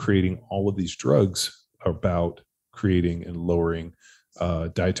and creating all of these drugs about creating and lowering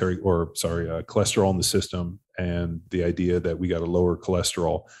cholesterol in the system, and the idea that we got to lower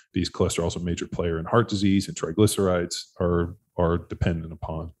cholesterol because cholesterol is a major player in heart disease, and triglycerides are dependent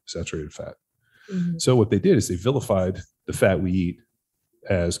upon saturated fat. Mm-hmm. So what they did is they vilified the fat we eat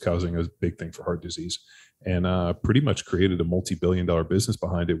as causing a big thing for heart disease, and pretty much created a multi-billion-dollar business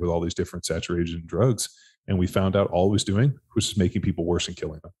behind it with all these different saturated drugs. And we found out all it was doing was just making people worse and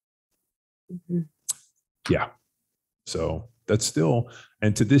killing them. Mm-hmm. Yeah. So that's still,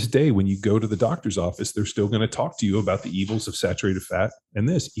 and to this day, when you go to the doctor's office, they're still going to talk to you about the evils of saturated fat and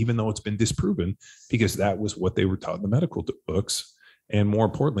this, even though it's been disproven, because that was what they were taught in the medical books. And more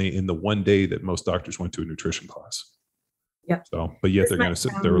importantly, in the one day that most doctors went to a nutrition class. Yeah. So, but yet they're going to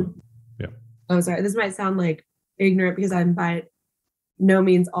sit there. Yeah. Oh, sorry. This might sound like ignorant because I'm by no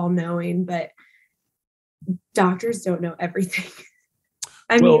means all knowing, but doctors don't know everything.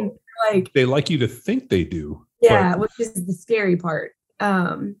 I mean, like, they like you to think they do. Yeah, which is the scary part.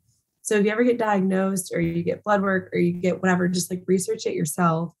 So if you ever get diagnosed or you get blood work or you get whatever, just like research it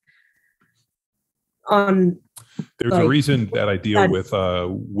yourself. There's a reason that I deal with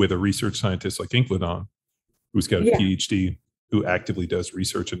a research scientist like Incledon, who's got a PhD, who actively does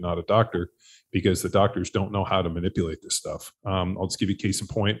research and not a doctor, because the doctors don't know how to manipulate this stuff. I'll just give you a case in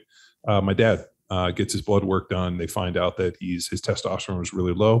point. My dad gets his blood work done. They find out that his testosterone is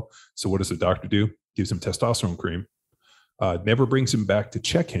really low. So what does the doctor do? Gives him testosterone cream, never brings him back to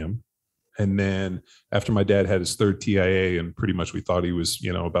check him. And then after my dad had his 3rd TIA and pretty much we thought he was,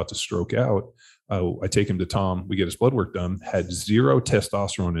 about to stroke out, I take him to Tom, we get his blood work done, had 0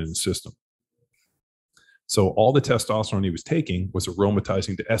 testosterone in his system. So all the testosterone he was taking was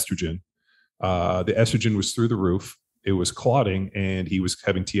aromatizing to estrogen. The estrogen was through the roof. It was clotting, and he was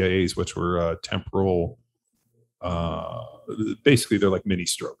having TIAs, which were temporal. Basically, they're like mini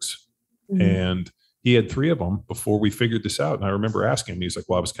strokes. Mm-hmm. And he had 3 of them before we figured this out. And I remember asking him, he's like,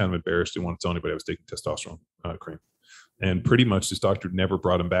 well, I was kind of embarrassed. Didn't want to tell anybody I was taking testosterone cream. And pretty much this doctor never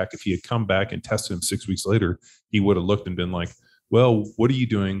brought him back. If he had come back and tested him 6 weeks later, he would have looked and been like, well, what are you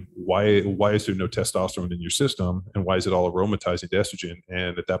doing? Why is there no testosterone in your system? And why is it all aromatizing to estrogen?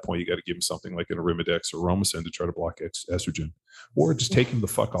 And at that point, you got to give him something like an Arimidex or Romacin to try to block estrogen, or just take him the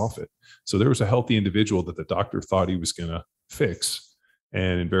fuck off it. So there was a healthy individual that the doctor thought he was going to fix,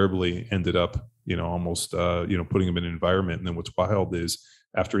 and invariably ended up, almost, putting him in an environment. And then what's wild is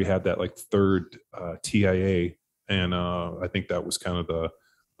after he had that like 3rd TIA, and I think that was kind of the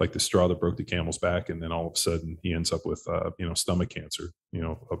straw that broke the camel's back. And then all of a sudden he ends up with, stomach cancer,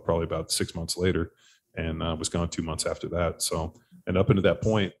 probably about 6 months later, and was gone 2 months after that. So, and up into that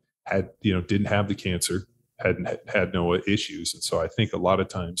point didn't have the cancer, had no issues. And so I think a lot of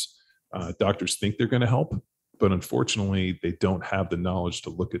times doctors think they're going to help, but unfortunately they don't have the knowledge to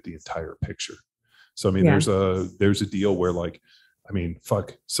look at the entire picture. So, I mean, there's a deal where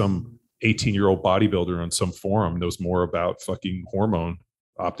some 18-year-old bodybuilder on some forum knows more about fucking hormone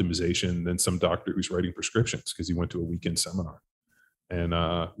optimization than some doctor who's writing prescriptions because he went to a weekend seminar. And,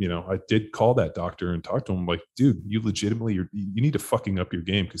 I did call that doctor and talk to him like, dude, you legitimately, you need to fucking up your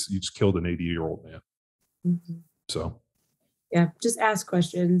game because you just killed an 80-year-old man. Mm-hmm. So. Yeah. Just ask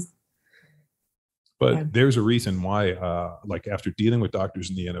questions. But there's a reason why, after dealing with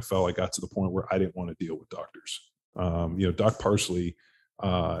doctors in the NFL, I got to the point where I didn't want to deal with doctors. Doc Parsley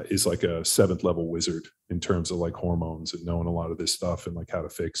is like a 7th level wizard in terms of like hormones and knowing a lot of this stuff and like how to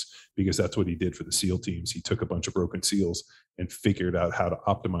fix, because that's what he did for the SEAL teams. He took a bunch of broken SEALs and figured out how to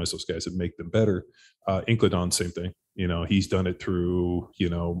optimize those guys and make them better. Incledon, same thing. He's done it through,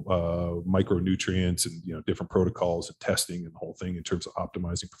 micronutrients and, different protocols and testing and the whole thing in terms of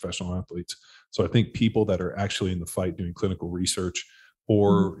optimizing professional athletes. So I think people that are actually in the fight doing clinical research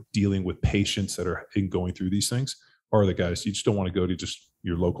or dealing with patients that are going through these things are the guys you just don't want to go to just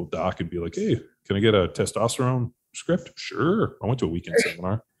your local doc and be like, hey, can I get a testosterone script? Sure. I went to a weekend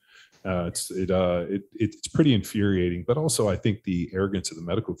seminar. It's pretty infuriating, but also I think the arrogance of the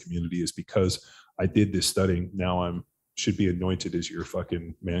medical community is because I did this studying. Now should be anointed as your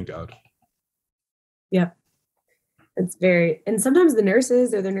fucking man god. Yep. It's very, and sometimes the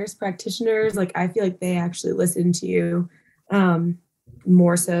nurses or the nurse practitioners, like I feel like they actually listen to you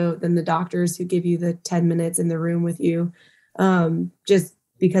more so than the doctors who give you the 10 minutes in the room with you. Just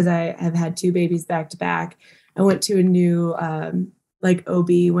because I have had 2 babies back to back. I went to a new like OB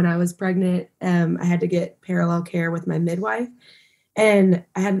when I was pregnant. I had to get parallel care with my midwife, and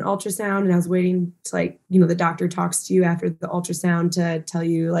I had an ultrasound, and I was waiting to, like, you know, the doctor talks to you after the ultrasound to tell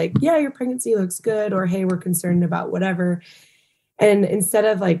you like, yeah, your pregnancy looks good, or hey, we're concerned about whatever. And instead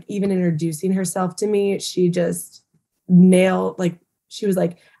of like even introducing herself to me, she just nailed, like, she was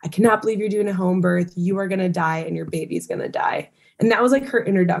like, I cannot believe you're doing a home birth. You are going to die and your baby's going to die. And that was like her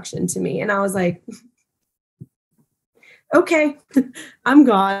introduction to me. And I was like, okay, I'm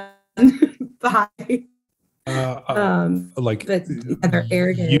gone. Bye. Like, but yeah, they're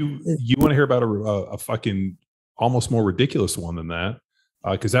arrogant. You want to hear about a fucking almost more ridiculous one than that?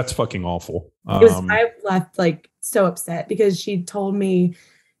 Because that's fucking awful. I left like so upset because she told me,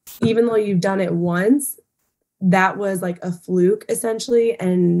 even though you've done it once, that was like a fluke essentially,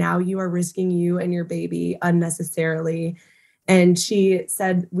 and now you are risking you and your baby unnecessarily. And she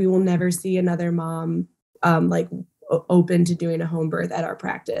said we will never see another mom like open to doing a home birth at our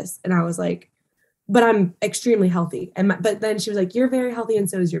practice. And I was like, but I'm extremely healthy. But then she was like, you're very healthy and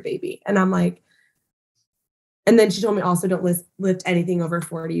so is your baby. And I'm like, and then she told me also don't lift anything over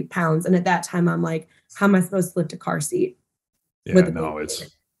 40 pounds. And at that time I'm like, how am I supposed to lift a car seat? Yeah, no,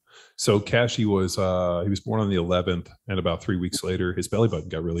 it's so Cashy was he was born on the 11th, and about 3 weeks later his belly button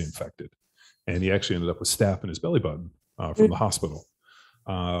got really infected, and he actually ended up with staph in his belly button from the hospital.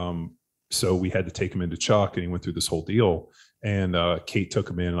 So we had to take him into Chalk, and he went through this whole deal. And Kate took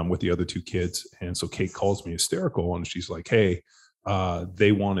him in, and I'm with the other 2 kids. And so Kate calls me hysterical, and she's like, hey,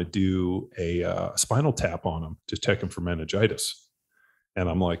 they want to do a spinal tap on him to check him for meningitis. And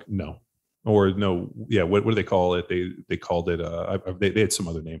I'm like, no. Or no, yeah, what do they call it? They called it, they had some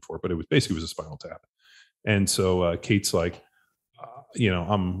other name for it, but it was basically a spinal tap. And so Kate's like,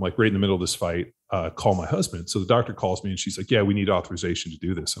 I'm like right in the middle of this fight, call my husband. So the doctor calls me and she's like, yeah, we need authorization to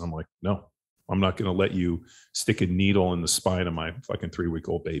do this. And I'm like, no, I'm not going to let you stick a needle in the spine of my fucking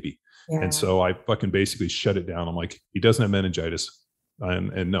 3-week-old baby. Yeah. And so I fucking basically shut it down. I'm like, he doesn't have meningitis.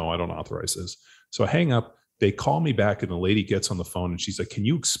 And no, I don't authorize this. So I hang up. They call me back, and the lady gets on the phone and she's like, can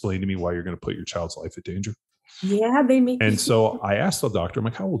you explain to me why you're going to put your child's life at danger? Yeah, they make. And so I asked the doctor, I'm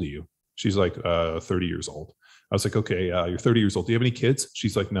like, how old are you? She's like, 30 years old. I was like, okay, you're 30 years old. Do you have any kids?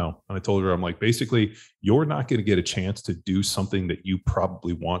 She's like, no. And I told her, I'm like, basically, you're not going to get a chance to do something that you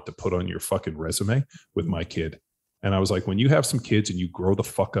probably want to put on your fucking resume with my kid. And I was like, when you have some kids and you grow the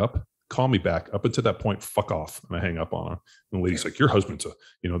fuck up, call me back. Up until that point, fuck off. And I hang up on her. And the lady's like, your husband's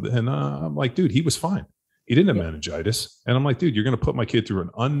and I'm like, dude, he was fine. He didn't have meningitis. And I'm like, dude, you're going to put my kid through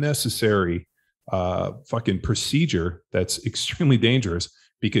an unnecessary fucking procedure that's extremely dangerous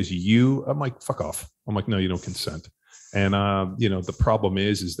because I'm like, fuck off. I'm like, no, you don't consent. And, the problem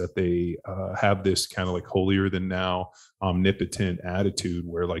is that they have this kind of like holier than now omnipotent attitude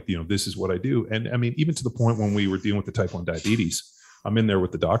where like, this is what I do. And I mean, even to the point when we were dealing with the type 1 diabetes, I'm in there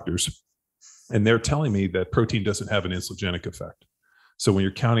with the doctors and they're telling me that protein doesn't have an insulinogenic effect. So when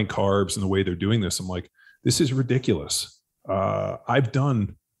you're counting carbs and the way they're doing this, I'm like, this is ridiculous. I've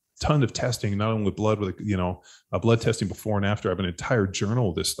done a ton of testing, not only with blood, with blood testing before and after. I have an entire journal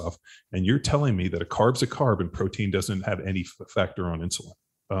of this stuff, and you're telling me that a carb's a carb and protein doesn't have any factor on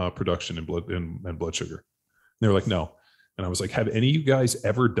insulin production and blood sugar. And they were like, no. And I was like, have any of you guys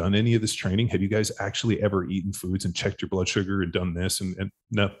ever done any of this training? Have you guys actually ever eaten foods and checked your blood sugar and done this? And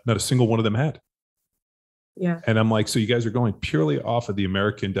not a single one of them had. Yeah. And I'm like, so you guys are going purely off of the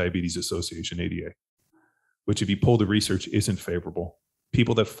American Diabetes Association, ADA, which if you pull the research isn't favorable.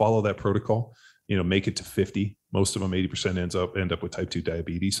 People that follow that protocol, make it to 50. Most of them, 80% end up with type 2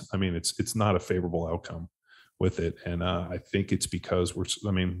 diabetes. I mean, it's not a favorable outcome with it. And I think it's because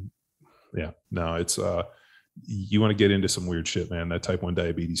you want to get into some weird shit, man. That type 1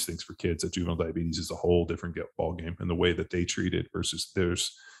 diabetes things for kids, that juvenile diabetes is a whole different ball game, and the way that they treat it versus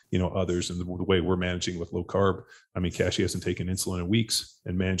there's, others, and the way we're managing with low carb. I mean, Cashy hasn't taken insulin in weeks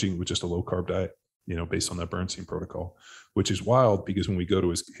and managing with just a low carb diet, based on that Bernstein protocol, which is wild because when we go to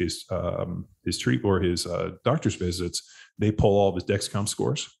his treat or his doctor's visits, they pull all of his Dexcom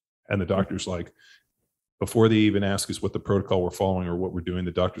scores, and the doctor's like, before they even ask us what the protocol we're following or what we're doing,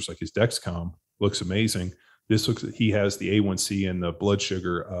 the doctor's like, his Dexcom looks amazing. He has the A1C and the blood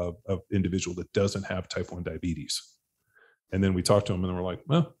sugar of individual that doesn't have type 1 diabetes. And then we talked to him and we're like,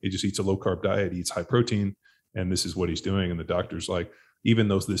 well, he just eats a low carb diet, he eats high protein, and this is what he's doing. And the doctor's like, even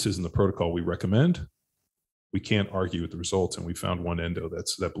though this isn't the protocol we recommend, we can't argue with the results. And we found one endo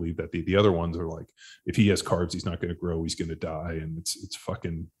that believed that the other ones are like, if he has carbs, he's not going to grow, he's going to die. And it's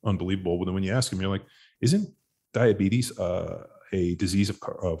fucking unbelievable. But then when you ask him, you're like, isn't diabetes a disease of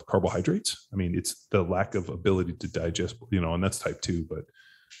carbohydrates? I mean, it's the lack of ability to digest, and that's type 2. But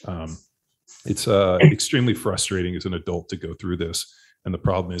it's extremely frustrating as an adult to go through this. And the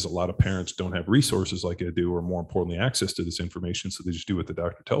problem is a lot of parents don't have resources like I do, or more importantly, access to this information. So they just do what the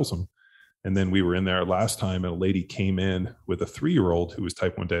doctor tells them. And then we were in there last time and a lady came in with a 3-year-old who was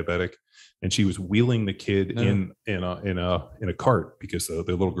type 1 diabetic, and she was wheeling the kid in a cart because the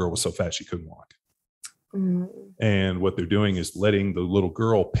little girl was so fat she couldn't walk. And what they're doing is letting the little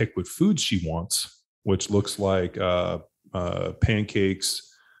girl pick what food she wants, which looks like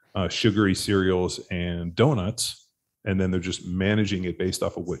pancakes, sugary cereals, and donuts. And then they're just managing it based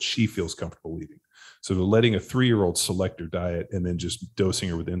off of what she feels comfortable eating. So they're letting a 3-year-old select her diet and then just dosing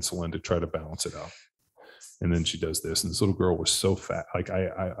her with insulin to try to balance it out. And then she does this. And this little girl was so fat. Like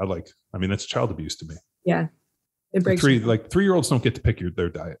I mean, that's child abuse to me. Yeah. It breaks. 3-year-olds don't get to pick their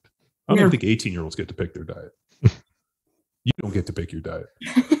diet. I don't think 18-year-olds get to pick their diet. You don't get to pick your diet.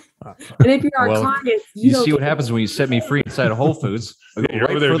 And if you're our clients, you see what happens when you set me free inside of Whole Foods. You're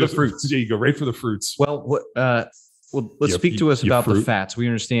right over there for the fruits. Yeah, you go right for the fruits. Well, let's speak to us about the fats. We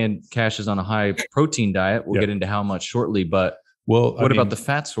understand Cash is on a high protein diet. We'll get into how much shortly, but what about the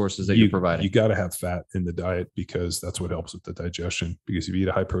fat sources that you're providing? You got to have fat in the diet because that's what helps with the digestion. Because if you eat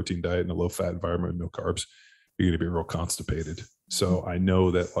a high protein diet in a low fat environment with no carbs, you're going to be real constipated. So I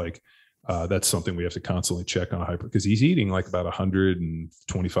know that that's something we have to constantly check on because he's eating like about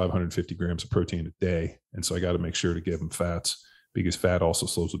 125, 150 grams of protein a day. And so I got to make sure to give him fats, because fat also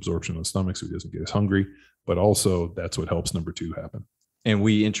slows absorption in the stomach so he doesn't get as hungry. But also that's what helps number 2 happen. And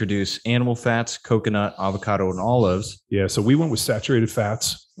we introduce animal fats, coconut, avocado, and olives. Yeah. So we went with saturated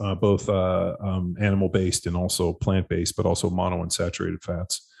fats, both animal-based and also plant-based, but also monounsaturated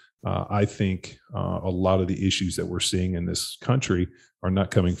fats. I think a lot of the issues that we're seeing in this country are not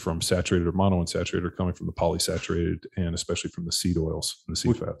coming from saturated or monounsaturated, are coming from the polysaturated and especially from the seed oils and the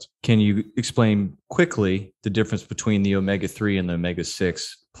seed fats. Can you explain quickly the difference between the omega-3 and the omega-6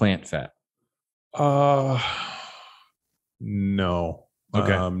 plant fat? No.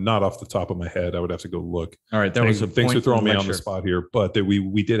 Okay. Not off the top of my head. I would have to go look. All right. Thanks for throwing me on the spot here. But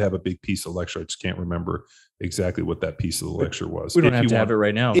we did have a big piece of lecture. I just can't remember exactly what that piece of the lecture was. We don't have to have it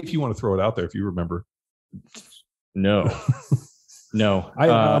right now. If you want to throw it out there, if you remember. No. No.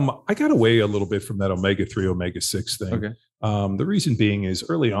 I got away a little bit from that omega-3, omega-6 thing. Okay. The reason being is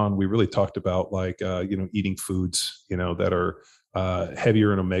early on, we really talked about eating foods, that are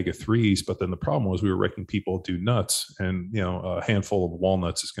heavier in omega-3s, but then the problem was we were making people do nuts, and a handful of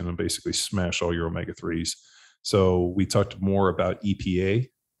walnuts is going to basically smash all your omega-3s. So we talked more about EPA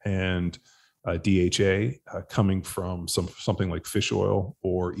and DHA coming from something like fish oil,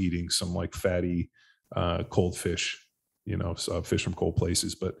 or eating some like fatty cold fish, fish from cold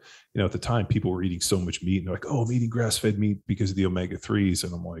places. But at the time people were eating so much meat and they're like, oh, I'm eating grass-fed meat because of the omega-3s,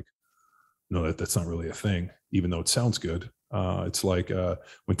 and I'm like, no, that's not really a thing, even though it sounds good. It's like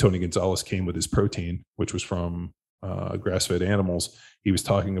when Tony Gonzalez came with his protein, which was from grass-fed animals, he was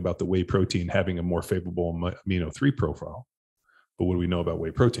talking about the whey protein having a more favorable amino-3 profile. But what do we know about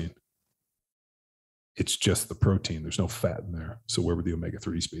whey protein? It's just the protein. There's no fat in there. So where would the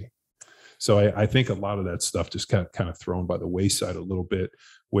omega-3s be? So I think a lot of that stuff just kind of thrown by the wayside a little bit,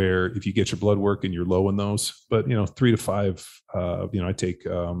 where if you get your blood work and you're low in those, but 3 to 5, I take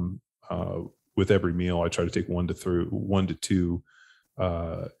with every meal, I try to take 1 to 2 DHA,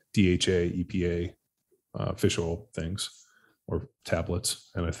 EPA, fish oil things or tablets.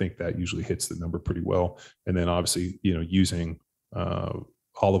 And I think that usually hits the number pretty well. And then obviously, using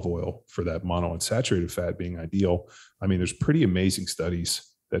olive oil for that monounsaturated fat being ideal. I mean, there's pretty amazing studies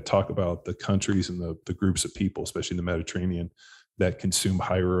that talk about the countries and the groups of people, especially in the Mediterranean, that consume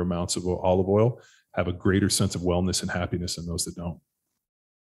higher amounts of olive oil have a greater sense of wellness and happiness than those that don't.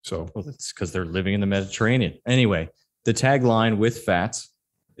 So it's because they're living in the Mediterranean. Anyway, the tagline with fats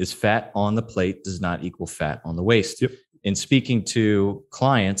is fat on the plate does not equal fat on the waist. Yep. In speaking to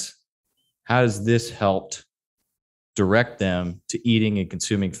clients, how has this helped direct them to eating and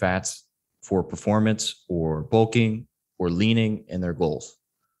consuming fats for performance or bulking or leaning in their goals?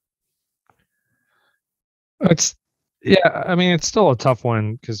 Yeah, I mean, it's still a tough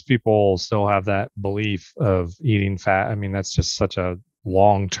one because people still have that belief of eating fat. I mean, that's just such a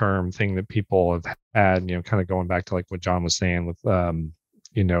long-term thing that people have had, kind of going back to like what John was saying with,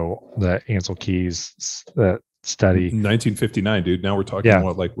 the Ansel Keys study. 1959, dude. Now we're talking Yeah.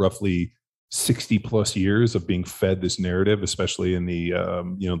 what, like roughly 60 plus years of being fed this narrative, especially in the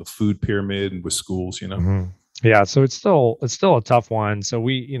the food pyramid and with schools. Mhm. Yeah, so it's still a tough one. So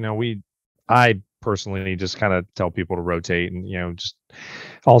I personally just kind of tell people to rotate and just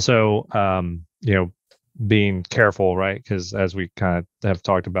also being careful, right? Because as we kind of have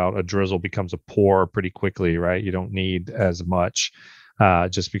talked about, a drizzle becomes a pour pretty quickly, right? You don't need as much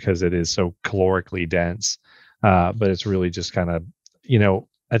just because it is so calorically dense. But it's really just kind of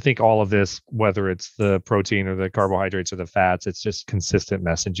I think all of this, whether it's the protein or the carbohydrates or the fats, it's just consistent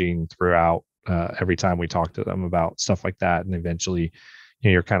messaging throughout every time we talk to them about stuff like that. And eventually,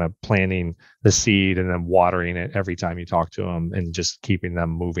 you're kind of planting the seed and then watering it every time you talk to them and just keeping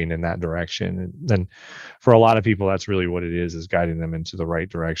them moving in that direction. And then for a lot of people, that's really what it is guiding them into the right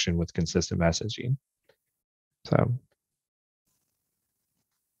direction with consistent messaging. So.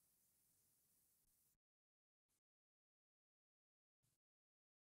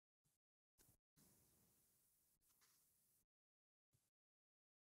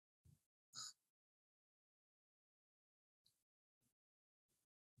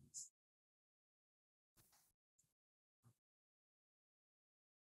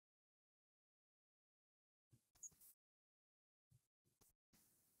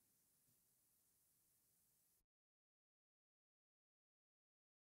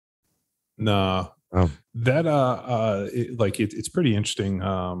 Nah, Oh. that it's pretty interesting.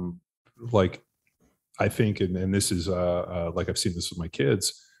 Like I think, and this is like I've seen this with my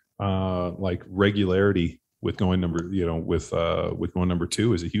kids, like regularity with going with going number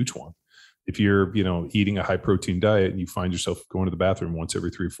two is a huge one. If you're eating a high protein diet and you find yourself going to the bathroom once every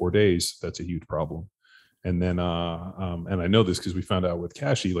 3 or 4 days, that's a huge problem. And then and I know this because we found out with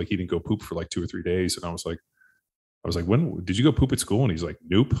Cashy, like he didn't go poop for like 2 or 3 days, and I was like, when did you go poop at school? And he's like,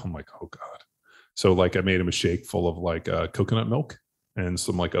 nope. I'm like, oh God. So like I made him a shake full of like coconut milk and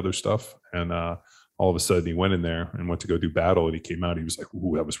some like other stuff. And all of a sudden he went in there and went to go do battle. And he came out, he was like,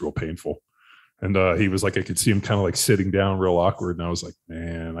 ooh, that was real painful. And he was like, I could see him kind of like sitting down real awkward. And I was like,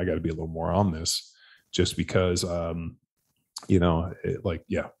 man, I got to be a little more on this just because, that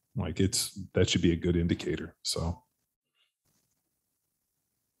should be a good indicator. So.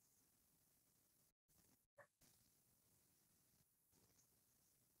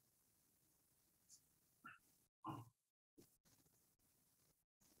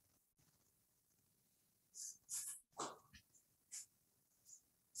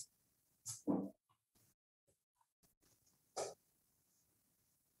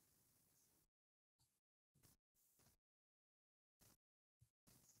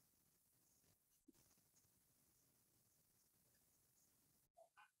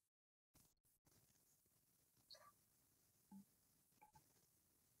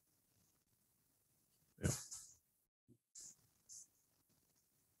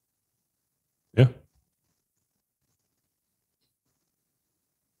 Yeah.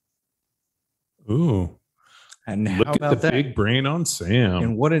 Ooh. And Look how at about the that? big brain on Sam.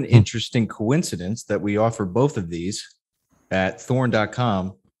 And what an interesting coincidence that we offer both of these at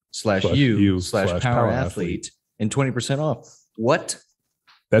thorn.com/you/power athlete and 20% off. What?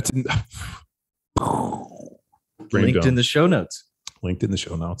 That's linked in the show notes. Linked in the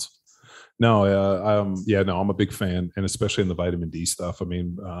show notes. No, I'm a big fan, and especially in the vitamin D stuff. I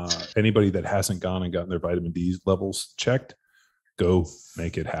mean, anybody that hasn't gone and gotten their vitamin D levels checked, go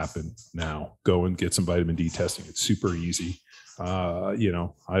make it happen now. Go and get some vitamin D testing. It's super easy. I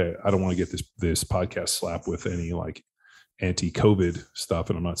don't want to get this podcast slapped with any like anti-COVID stuff,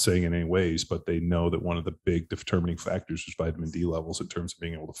 and I'm not saying in any ways, but they know that one of the big determining factors is vitamin D levels in terms of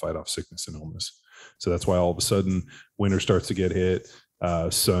being able to fight off sickness and illness. So that's why all of a sudden winter starts to get hit.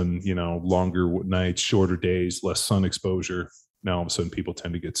 Sun, longer nights, shorter days, less sun exposure. Now all of a sudden people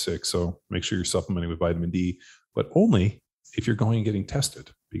tend to get sick. So make sure you're supplementing with vitamin D, but only if you're going and getting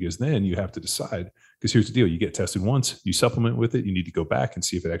tested, because then you have to decide, because here's the deal. You get tested once, you supplement with it, you need to go back and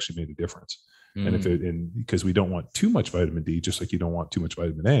see if it actually made a difference. And because we don't want too much vitamin D, just like you don't want too much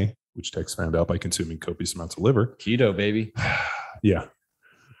vitamin A, which Tex found out by consuming copious amounts of liver. Keto, baby. Yeah.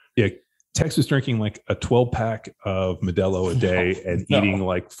 Tex was drinking like a 12-pack of Modelo a day and eating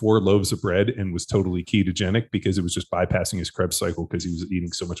like 4 loaves of bread and was totally ketogenic because it was just bypassing his Krebs cycle because he was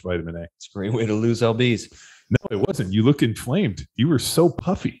eating so much vitamin A. It's a great way to lose LBs. No, it wasn't. You look inflamed. You were so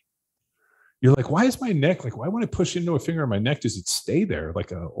puffy. You're like, why is my neck like, why when I push into a finger on my neck, does it stay there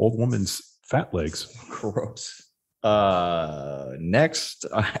like an old woman's fat legs? Gross. Next,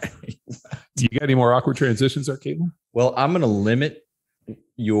 Do you got any more awkward transitions there, Caitlin? well, I'm going to limit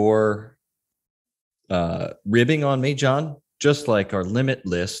your ribbing on me, John, just like our limit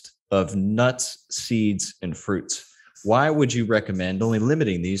list of nuts, seeds, and fruits. Why would you recommend only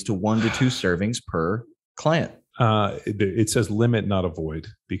limiting these to 1 to 2 servings per client? It says limit, not avoid,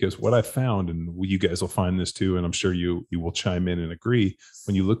 because what I found, and you guys will find this too, and I'm sure you will chime in and agree,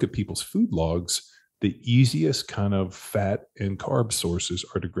 when you look at people's food logs, the easiest kind of fat and carb sources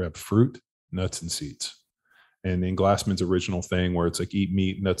are to grab fruit, nuts, and seeds. And in Glassman's original thing where it's like eat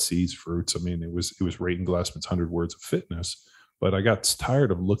meat, nuts, seeds, fruits, I mean, it was right in Glassman's 100 Words of Fitness. But I got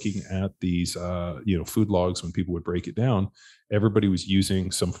tired of looking at these, food logs when people would break it down. Everybody was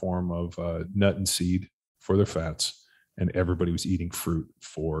using some form of nut and seed for their fats, and everybody was eating fruit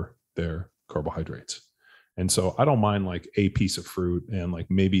for their carbohydrates. And so I don't mind like a piece of fruit and like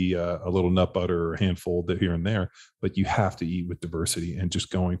maybe a little nut butter or a handful here and there, but you have to eat with diversity, and just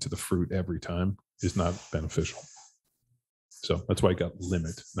going to the fruit every time is not beneficial. So that's why I got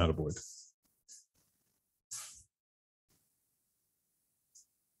limit, not avoid.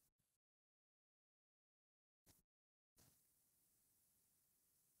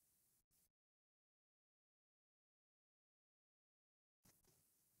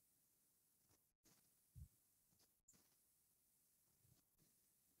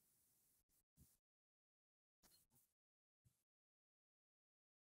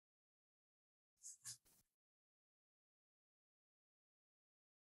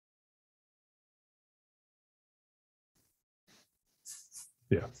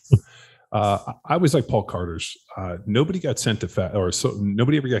 Yeah. I was like Paul Carter's. Nobody got sent to fat, or so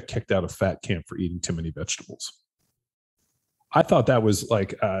nobody ever got kicked out of fat camp for eating too many vegetables. I thought that was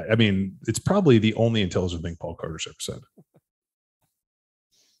like, it's probably the only intelligent thing Paul Carter's ever said.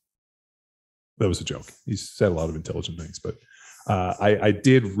 That was a joke. He said a lot of intelligent things, but I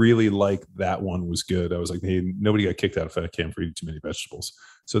did really like that one. Was good. I was like, hey, nobody got kicked out of fat camp for eating too many vegetables.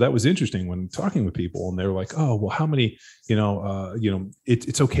 So that was interesting when talking with people, and they were like, oh, well, how many,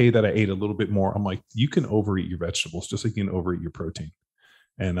 it's okay that I ate a little bit more. I'm like, you can overeat your vegetables just like you can overeat your protein.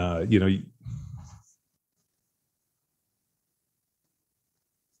 And, yeah.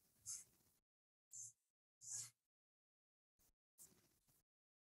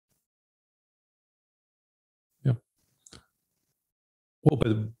 Well,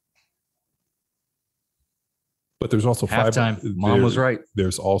 but there's also fiber. Halftime. Mom was right.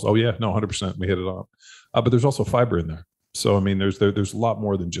 There's also, 100%. We hit it on. But there's also fiber in there. So, I mean, there's a lot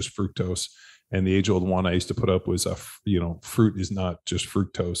more than just fructose. And the age old one I used to put up was, fruit is not just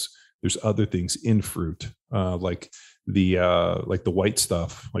fructose. There's other things in fruit, like the white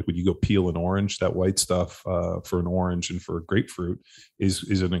stuff. Like when you go peel an orange, that white stuff for an orange and for a grapefruit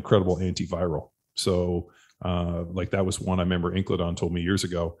is an incredible antiviral. So, that was one I remember Incledon told me years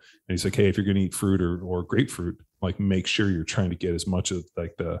ago. And he's like, hey, if you're going to eat fruit or grapefruit, like make sure you're trying to get as much of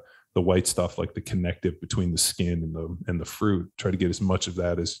like the white stuff, like the connective between the skin and the fruit, try to get as much of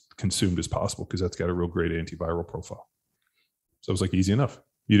that as consumed as possible, because that's got a real great antiviral profile. So it was like easy enough.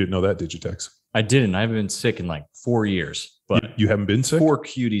 You didn't know that, did you, Tex? I didn't. I haven't been sick in like 4 years, but you haven't been sick? 4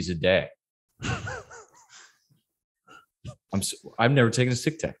 cuties a day. I've never taken a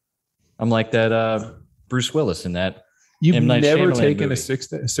sick day. I'm like that Bruce Willis in that. You've never taken a sick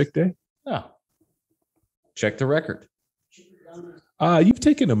day? No. Check the record. You've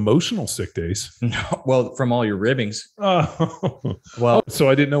taken emotional sick days. No, well, from all your ribbings. Well, so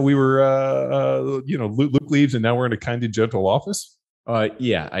I didn't know we were, Luke leaves, and now we're in a kind and gentle office.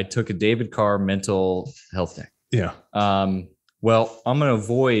 Yeah, I took a David Carr mental health day. Yeah. Well, I'm going to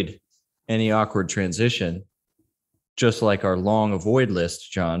avoid any awkward transition, just like our long avoid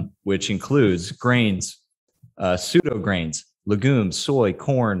list, John, which includes grains, pseudo grains, legumes, soy,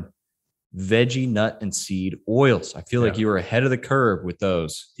 corn, veggie, nut, and seed oils. I feel like you were ahead of the curve with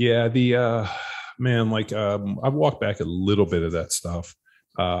those. Yeah. I've walked back a little bit of that stuff.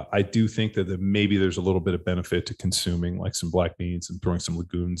 I do think that maybe there's a little bit of benefit to consuming like some black beans and throwing some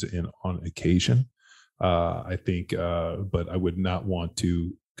legumes in on occasion. I think, but I would not want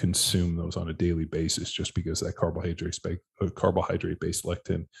to consume those on a daily basis, just because that carbohydrate-based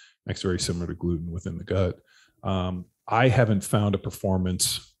lectin acts very similar to gluten within the gut. I haven't found a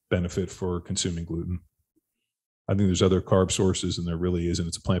performance benefit for consuming gluten. I think there's other carb sources, and there really is, and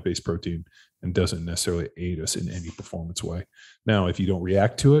it's a plant-based protein and doesn't necessarily aid us in any performance way. Now, if you don't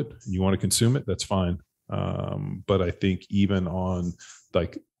react to it and you want to consume it, that's fine. But I think even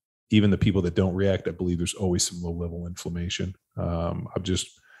the people that don't react, I believe there's always some low-level inflammation.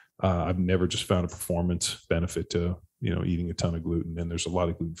 I've never just found a performance benefit to eating a ton of gluten, and there's a lot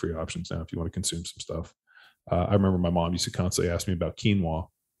of gluten-free options now if you want to consume some stuff. I remember my mom used to constantly ask me about quinoa.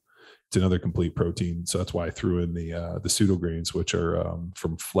 It's another complete protein. So that's why I threw in the pseudo grains, which are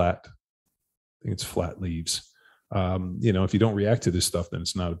from flat. I think it's flat leaves. If you don't react to this stuff, then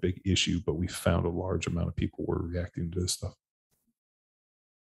it's not a big issue. But we found a large amount of people were reacting to this stuff.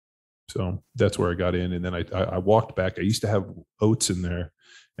 So that's where I got in. And then I walked back. I used to have oats in there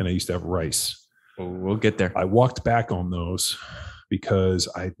and I used to have rice. We'll get there. I walked back on those because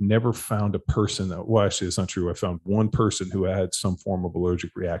I never found a person well, actually, it's not true. I found one person who had some form of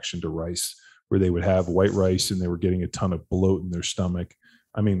allergic reaction to rice, where they would have white rice and they were getting a ton of bloat in their stomach.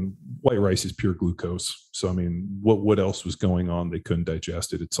 I mean, white rice is pure glucose. So, I mean, what else was going on? They couldn't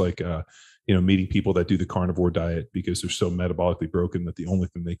digest it. It's like, meeting people that do the carnivore diet because they're so metabolically broken that the only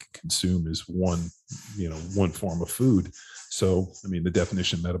thing they can consume is one form of food. So, I mean, the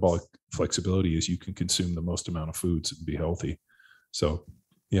definition of metabolic flexibility is you can consume the most amount of foods and be healthy. So,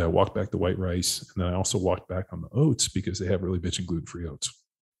 I walked back the white rice, and then I also walked back on the oats because they have really bitchin' gluten-free oats.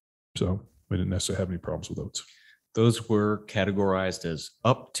 So we didn't necessarily have any problems with oats. Those were categorized as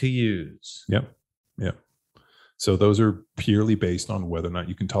up to use. Yep. Yeah. So those are purely based on whether or not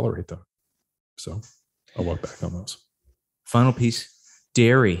you can tolerate them. So I'll walk back on those. Final piece,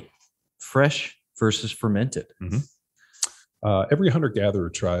 dairy, fresh versus fermented. Mm-hmm. Every hunter-gatherer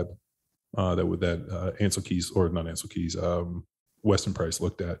tribe that Ansel Keys, or not Ansel Keys, Weston Price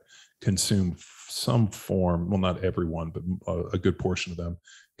looked at, consume some form, well, not everyone, but a good portion of them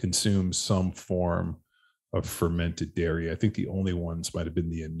consume some form of fermented dairy. I think the only ones might have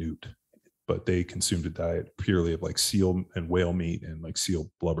been the Inuit, but they consumed a diet purely of like seal and whale meat and like seal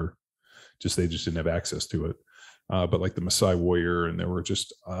blubber. They just didn't have access to it. But like the Maasai warrior, and there were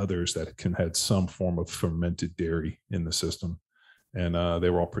just others that had some form of fermented dairy in the system. And they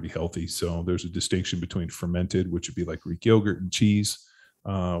were all pretty healthy. So there's a distinction between fermented, which would be like Greek yogurt and cheese.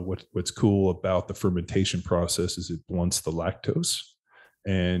 What's cool about the fermentation process is it blunts the lactose,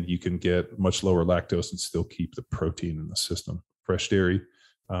 and you can get much lower lactose and still keep the protein in the system. Fresh dairy,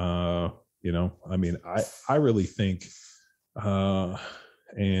 I mean, I really think,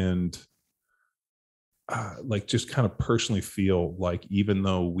 like just kind of personally feel like even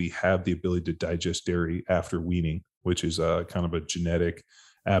though we have the ability to digest dairy after weaning, which is kind of a genetic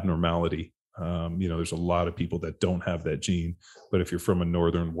abnormality, there's a lot of people that don't have that gene, but if you're from a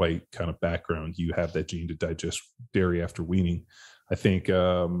northern white kind of background, you have that gene to digest dairy after weaning. I think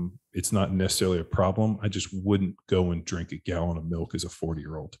it's not necessarily a problem. I just wouldn't go and drink a gallon of milk as a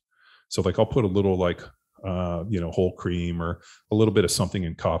 40-year-old. So like I'll put a little like whole cream or a little bit of something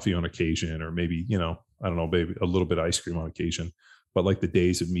in coffee on occasion, or maybe, I don't know, maybe a little bit of ice cream on occasion. But like the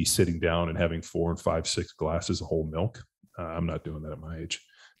days of me sitting down and having 4 and 5, 6 glasses of whole milk, I'm not doing that at my age.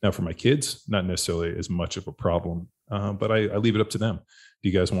 Now for my kids, not necessarily as much of a problem, but I leave it up to them. Do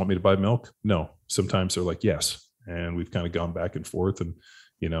you guys want me to buy milk? No. Sometimes they're like, yes. And we've kind of gone back and forth, and,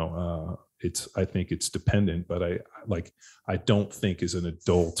 I think it's dependent, but I don't think as an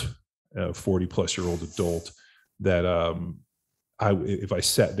adult, 40-plus-year-old adult, that if I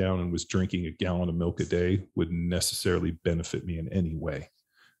sat down and was drinking a gallon of milk a day would necessarily benefit me in any way.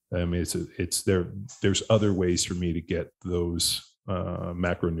 I mean, there's other ways for me to get those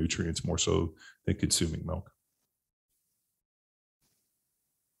macronutrients more so than consuming milk.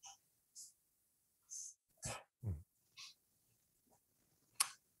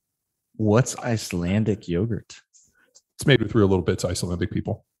 What's Icelandic yogurt? It's made with real little bits of Icelandic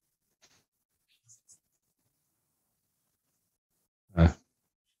people.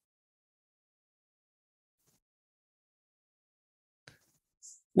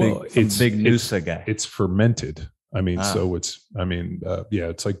 Well, it's big Noosa guy. It's fermented. I mean, so it's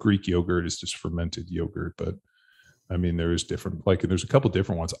like Greek yogurt is just fermented yogurt, but I mean, there's a couple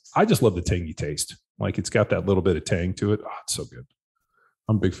different ones. I just love the tangy taste. Like it's got that little bit of tang to it. Oh, it's so good.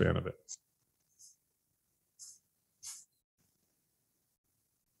 I'm a big fan of it.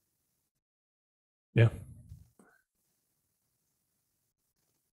 Yeah.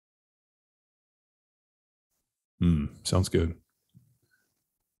 Sounds good.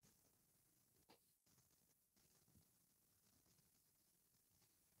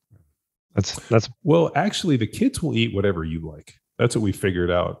 That's well, actually, the kids will eat whatever you like. That's what we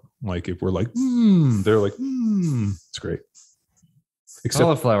figured out. Like if we're like, they're like, it's great. Except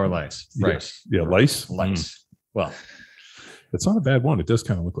cauliflower lice, rice. Yeah, lice. Well, it's not a bad one. It does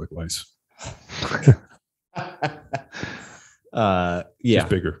kind of look like lice. Yeah, just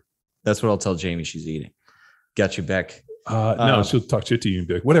bigger. That's what I'll tell Jamie she's eating. Got you back. No, she'll talk shit to you and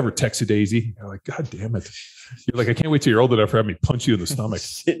be like, whatever, Texadaisy. You're like, God damn it. You're like, I can't wait till you're old enough to have me punch you in the stomach.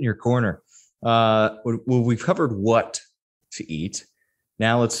 Sit in your corner. Well, we've covered what to eat.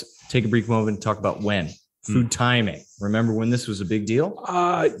 Now let's take a brief moment and talk about when food timing. Remember when this was a big deal?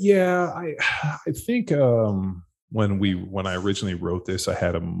 Yeah, I think when I originally wrote this, I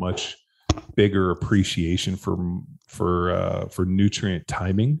had a much bigger appreciation for nutrient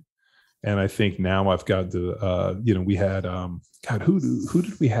timing. And I think now I've got we had, God, who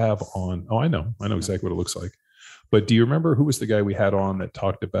did we have on? Oh, I know exactly what it looks like. But do you remember who was the guy we had on that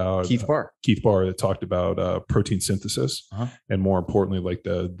talked about Keith Barr that talked about protein synthesis, and more importantly, like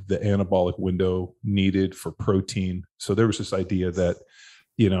the anabolic window needed for protein. So there was this idea that,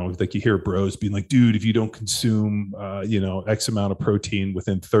 like you hear bros being like, dude, if you don't consume, X amount of protein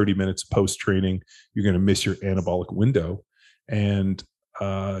within 30 minutes post training, you're going to miss your anabolic window. And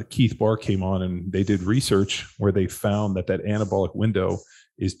Keith Barr came on and they did research where they found that anabolic window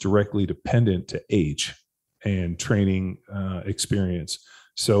is directly dependent to age and training experience.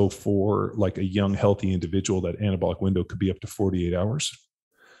 So for like a young, healthy individual, that anabolic window could be up to 48 hours.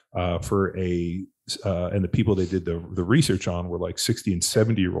 And the people they did the research on were like 60 and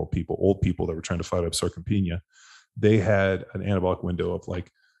 70-year-old people, old people that were trying to fight up sarcopenia. They had an anabolic window of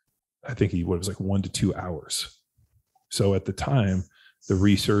like, I think it was like 1 to 2 hours. So at the time, the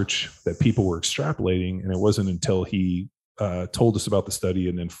research that people were extrapolating, and it wasn't until he told us about the study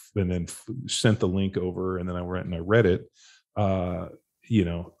and then sent the link over, and then I went and I read it.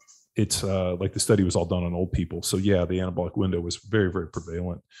 It's like the study was all done on old people. So yeah, the anabolic window was very, very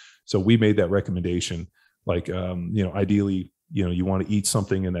prevalent. So we made that recommendation. Like, ideally, you want to eat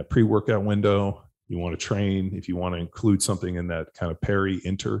something in that pre-workout window. You want to train if you want to include something in that kind of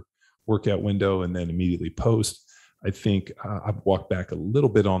inter workout window, and then immediately post. I think I've walked back a little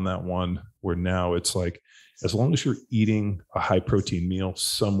bit on that one, where now it's like, as long as you're eating a high protein meal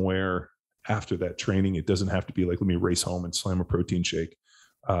somewhere after that training, it doesn't have to be like, let me race home and slam a protein shake.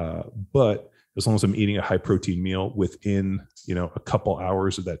 But as long as I'm eating a high protein meal within, a couple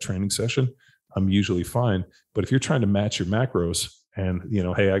hours of that training session, I'm usually fine. But if you're trying to match your macros and,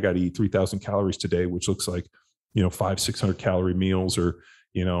 hey, I got to eat 3,000 calories today, which looks like, 500-600 calorie meals, or,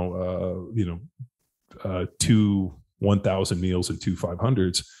 two 1,000 meals and two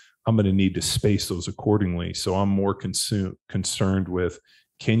 500s, I'm going to need to space those accordingly. So I'm more concerned with,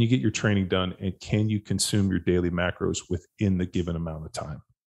 can you get your training done, and can you consume your daily macros within the given amount of time?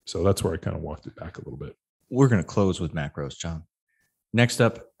 So that's where I kind of walked it back a little bit. We're going to close with macros, John. Next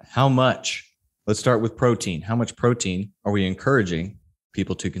up, how much? Let's start with protein. How much protein are we encouraging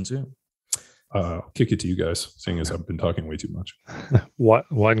people to consume? Kick it to you guys, seeing as I've been talking way too much. What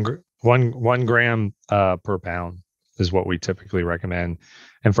 1 gram per pound is what we typically recommend.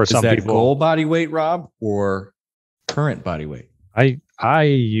 And for some people, goal body weight, Rob, or current body weight? I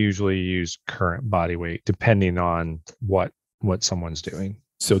usually use current body weight, depending on what someone's doing.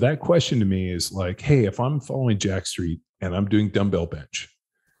 So that question to me is like, hey, if I'm following Jack Street and I'm doing dumbbell bench,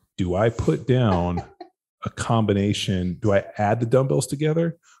 do I put down a combination? Do I add the dumbbells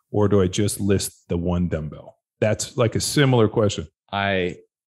together, or do I just list the one dumbbell? That's like a similar question. I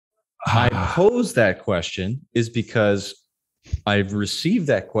pose that question is because I've received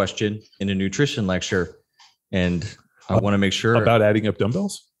that question in a nutrition lecture, and I want to make sure about adding up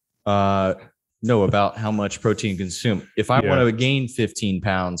dumbbells. No, about how much protein consume. If I want to gain 15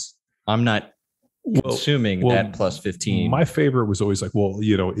 pounds, I'm not consuming that plus 15. My favorite was always like, well,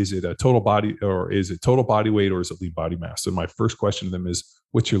 is it a total body, or is it total body weight, or is it lean body mass? And my first question to them is,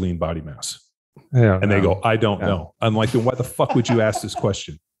 what's your lean body mass? And they go, I don't know. I'm like, then why the fuck would you ask this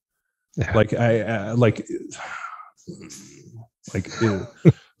question? Like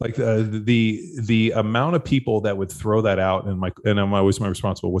the amount of people that would throw that out, and I'm always my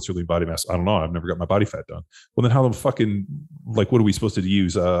responsible. What's your lean body mass? I don't know. I've never got my body fat done. Well, then how the fucking, like, what are we supposed to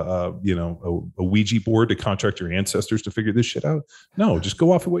use? A Ouija board to contract your ancestors to figure this shit out? No, just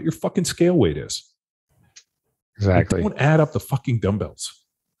go off of what your fucking scale weight is. Exactly. Like, don't add up the fucking dumbbells.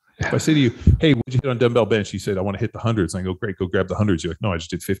 If I say to you, hey, what'd you hit on dumbbell bench? You said, I want to hit the hundreds. And I go, great, go grab the hundreds. You're like, no, I just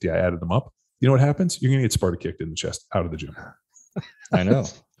did 50. I added them up. You know what happens? You're going to get Sparta kicked in the chest out of the gym. I know.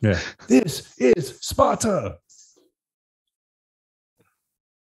 Yeah. This is Sparta.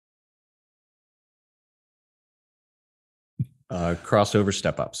 Crossover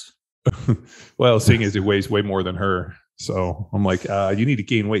step ups. Well, seeing as it weighs way more than her. So I'm like, you need to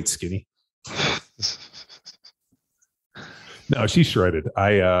gain weight, skinny. No, she's shredded.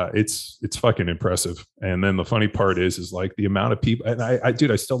 It's fucking impressive. And then the funny part is like the amount of people, and I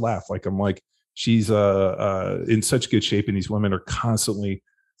still laugh. Like, I'm like, she's in such good shape, and these women are constantly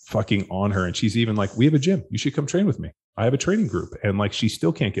fucking on her. And she's even like, we have a gym. You should come train with me. I have a training group. And like, she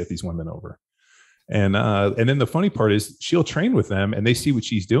still can't get these women over. And then the funny part is she'll train with them, and they see what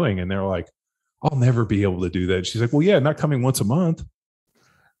she's doing, and they're like, I'll never be able to do that. She's like, well, yeah, not coming once a month.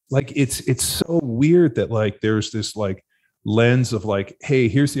 like it's so weird that like there's this like lens of like, hey,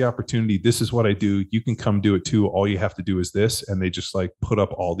 here's the opportunity, this is what I do, you can come do it too, all you have to do is this, and they just like put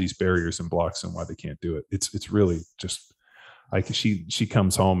up all these barriers and blocks and why they can't do it. It's really just like she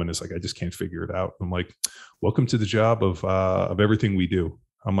comes home and is like, I just can't figure it out. I'm like, welcome to the job of everything we do.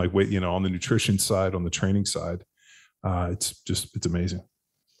 I'm like, wait, on the nutrition side, on the training side, it's amazing.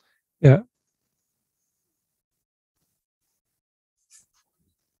 Yeah.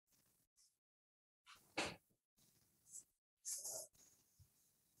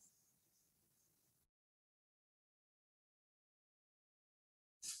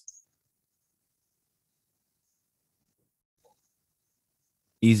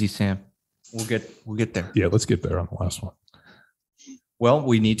 Easy, Sam. We'll get there. Yeah, let's get there on the last one. Well,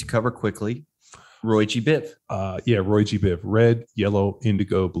 we need to cover quickly Roy G. Biv. Yeah, Roy G. Biv, red, yellow,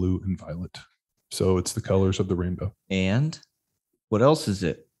 indigo, blue, and violet. So it's the colors of the rainbow. And what else is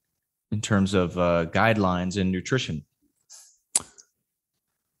it in terms of guidelines in nutrition?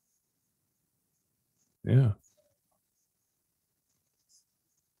 Yeah.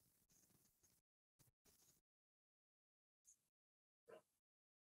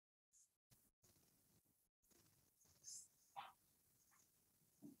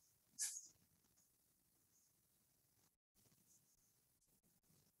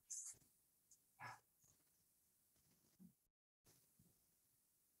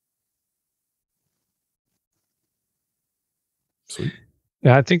 Sweet.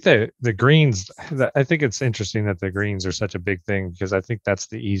 Yeah, I think the greens, I think it's interesting that the greens are such a big thing because I think that's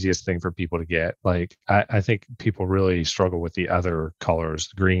the easiest thing for people to get. Like, I think people really struggle with the other colors.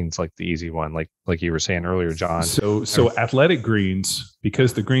 Greens, like the easy one, like you were saying earlier, John. So athletic greens,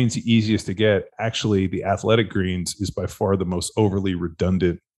 because the green's the easiest to get, actually the athletic greens is by far the most overly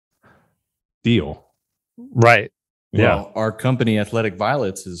redundant deal. Right. Well, our company, Athletic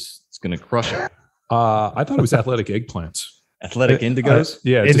Violets, is going to crush it. I thought it was athletic eggplants. Athletic indigos?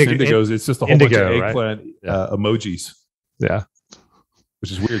 Yeah, it's just indigos. It's just a whole bunch of eggplant right? emojis. Yeah. Which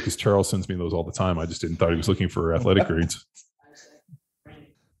is weird because Charles sends me those all the time. I just didn't thought he was looking for athletic greens.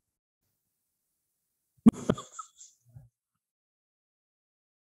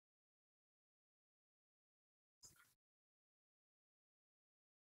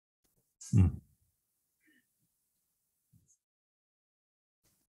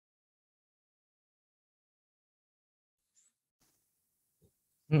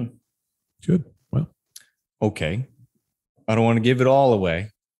 Good. Well, okay. I don't want to give it all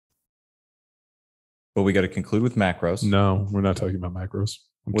away, but we got to conclude with macros. No, we're not talking about macros.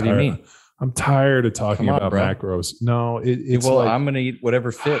 What do you mean? I'm tired of talking about bro. macros. No, it's well, like, I'm going to eat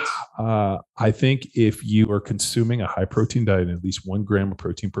whatever fits. I think if you are consuming a high protein diet, at least 1 gram of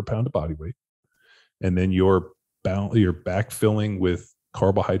protein per pound of body weight, and then you're backfilling with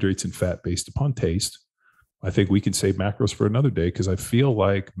carbohydrates and fat based upon taste, I think we can save macros for another day, because I feel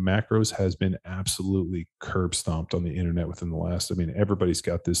like macros has been absolutely curb stomped on the internet within the last, everybody's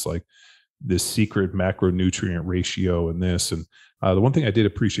got this secret macronutrient ratio and this. And the one thing I did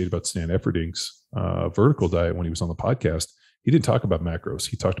appreciate about Stan Efferding's vertical diet when he was on the podcast, he didn't talk about macros.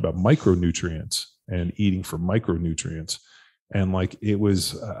 He talked about micronutrients and eating for micronutrients. And like, it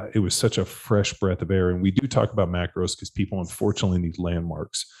was such a fresh breath of air. And we do talk about macros because people unfortunately need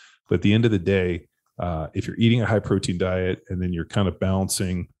landmarks. But at the end of the day, if you're eating a high protein diet and then you're kind of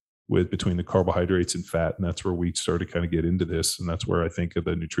balancing between the carbohydrates and fat, and that's where we start to kind of get into this. And that's where I think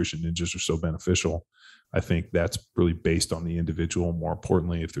the nutrition ninjas are so beneficial. I think that's really based on the individual. More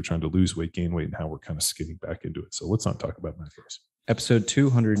importantly, if they're trying to lose weight, gain weight, and how we're kind of skidding back into it. So let's not talk about macros. Episode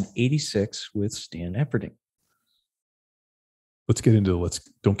 286 with Stan Efferding. Let's get into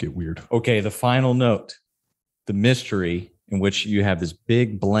don't get weird. Okay, the final note, the mystery in which you have this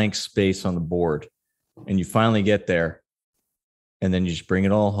big blank space on the board, and you finally get there, and then you just bring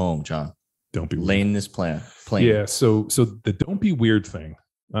it all home, John. Don't be laying this plan. Yeah. So the don't be weird thing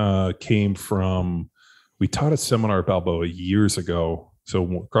came from, we taught a seminar at Balboa years ago.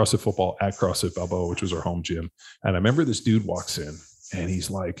 So CrossFit Football at CrossFit Balboa, which was our home gym. And I remember this dude walks in and he's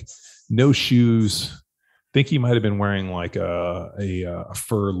like, no shoes. Think he might've been wearing like a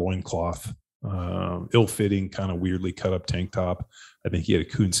fur loincloth, ill-fitting, kind of weirdly cut up tank top. I think he had a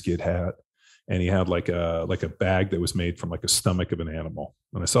coonskin hat. And he had like a bag that was made from like a stomach of an animal.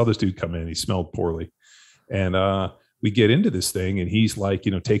 And I saw this dude come in, he smelled poorly. And we get into this thing and he's like,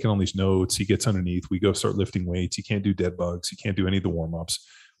 taking all these notes. He gets underneath, we go start lifting weights. He can't do dead bugs. He can't do any of the warm-ups.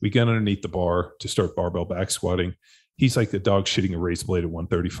 We get underneath the bar to start barbell back squatting. He's like the dog shitting a razor blade at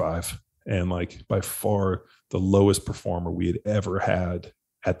 135. And like by far the lowest performer we had ever had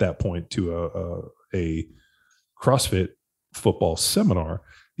at that point to a CrossFit football seminar.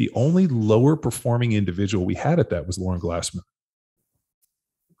 The only lower performing individual we had at that was Lauren Glassman,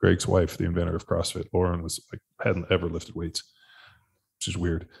 Greg's wife, the inventor of CrossFit. Lauren was like, hadn't ever lifted weights, which is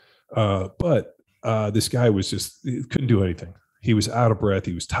weird. But this guy was just, he couldn't do anything. He was out of breath.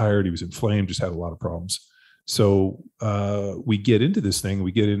 He was tired. He was inflamed, just had a lot of problems. So we get into this thing,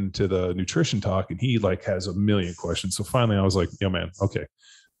 we get into the nutrition talk, and he like has a million questions. So finally I was like, yo man, okay.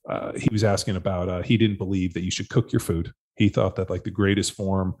 He was asking about, he didn't believe that you should cook your food. He thought that like the greatest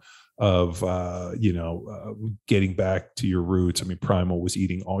form of, getting back to your roots. I mean, primal was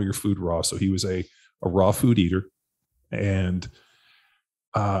eating all your food raw. So he was a raw food eater. And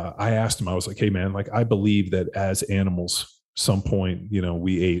I asked him, I was like, hey man, like I believe that as animals, some point,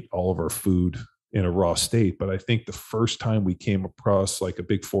 we ate all of our food in a raw state. But I think the first time we came across like a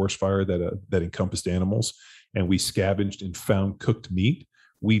big forest fire that encompassed animals and we scavenged and found cooked meat,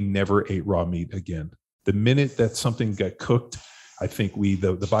 we never ate raw meat again. The minute that something got cooked, I think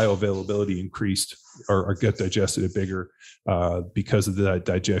the bioavailability increased, our gut digested it bigger because of the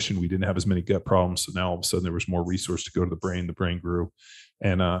digestion. We didn't have as many gut problems. So now all of a sudden there was more resource to go to the brain grew.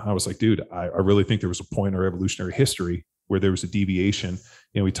 And I was like, dude, I really think there was a point in our evolutionary history where there was a deviation.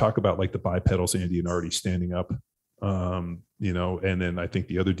 We talk about like the bipedals, Andy, and already standing up, and then I think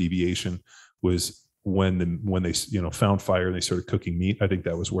the other deviation was when they found fire and they started cooking meat. I think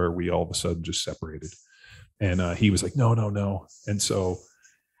that was where we all of a sudden just separated. And he was like, no. And so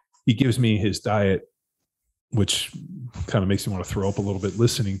he gives me his diet, which kind of makes me want to throw up a little bit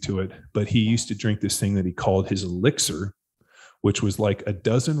listening to it. But he used to drink this thing that he called his elixir, which was like a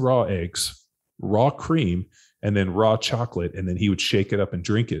dozen raw eggs, raw cream, and then raw chocolate. And then he would shake it up and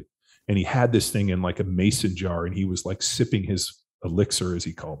drink it. And he had this thing in like a mason jar, and he was like sipping his elixir, as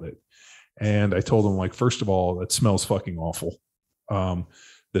he called it. And I told him, like, first of all, that smells fucking awful.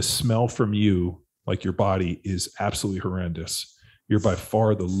 The smell from you, like your body, is absolutely horrendous. You're by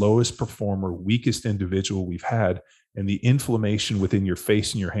far the lowest performer, weakest individual we've had. And the inflammation within your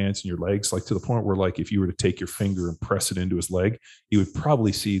face and your hands and your legs, like to the point where, like, if you were to take your finger and press it into his leg, you would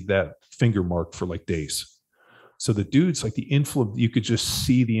probably see that finger mark for like days. So the dude's like you could just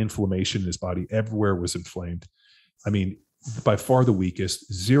see the inflammation in his body. Everywhere was inflamed. I mean, by far the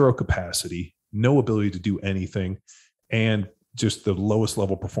weakest, zero capacity, no ability to do anything, and just the lowest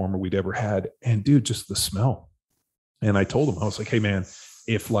level performer we'd ever had. And dude, just the smell. And I told him, I was like, hey man,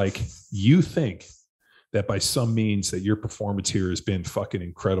 if like you think that by some means that your performance here has been fucking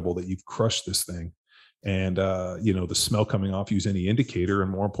incredible, that you've crushed this thing, and the smell coming off you is any indicator,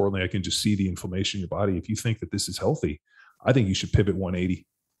 and more importantly, I can just see the inflammation in your body. If you think that this is healthy, I think you should pivot 180,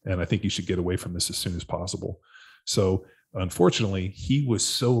 and I think you should get away from this as soon as possible. So unfortunately, he was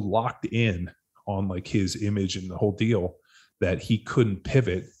so locked in on like his image and the whole deal that he couldn't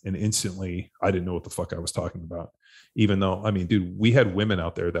pivot. And instantly I didn't know what the fuck I was talking about. Even though, I mean, dude, we had women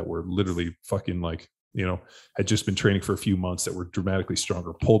out there that were literally fucking like, had just been training for a few months, that were dramatically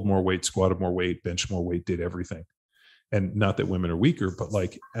stronger, pulled more weight, squatted more weight, benched more weight, did everything. And not that women are weaker, but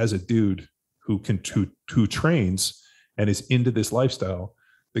like as a dude who trains and is into this lifestyle,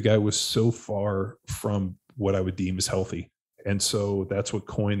 the guy was so far from what I would deem as healthy. And so that's what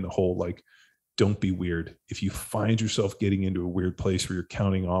coined the whole, like, don't be weird. If you find yourself getting into a weird place where you're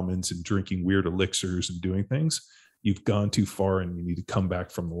counting almonds and drinking weird elixirs and doing things, you've gone too far and you need to come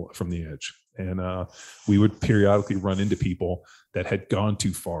back from the edge. And we would periodically run into people that had gone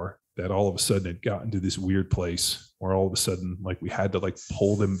too far, that all of a sudden had gotten to this weird place where all of a sudden, like, we had to like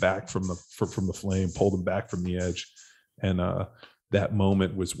pull them back from the flame, pull them back from the edge. And that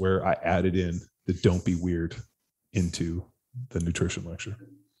moment was where I added in the don't be weird into the nutrition lecture.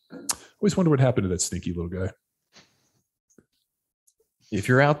 Always wonder what happened to that stinky little guy. If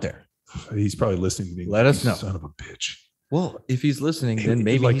you're out there, he's probably listening to me. Let us know. Son of a bitch. Well, if he's listening, then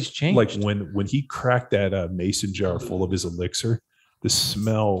maybe he's changed. Like when he cracked that mason jar full of his elixir, the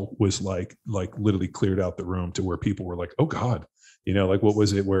smell was like literally cleared out the room to where people were like, oh God, like what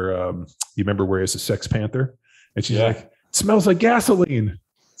was it where you remember where he has a Sex Panther? And she's like, it smells like gasoline.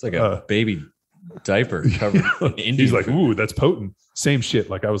 It's like a baby diaper covered in Indian He's like, food. ooh, that's potent. Same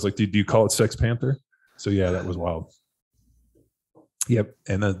shit. Like I was like, do you call it Sex Panther? So yeah, that was wild. Yep.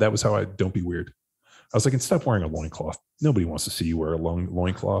 And that was how I don't be weird. I was like, and stop wearing a loincloth. Nobody wants to see you wear a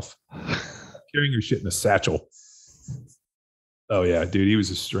loincloth. Carrying your shit in a satchel. Oh yeah, dude, he was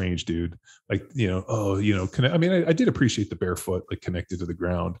a strange dude. Like, I mean, I did appreciate the barefoot, like connected to the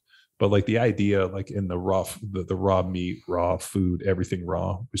ground, but like the idea, like in the raw meat, raw food, everything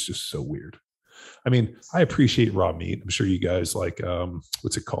raw was just so weird. I mean, I appreciate raw meat. I'm sure you guys like,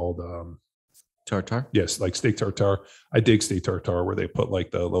 what's it called? tartare. Yes, like steak tartare. I dig steak tartare where they put like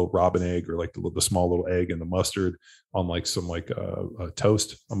the little robin egg or like the small little egg and the mustard on like some like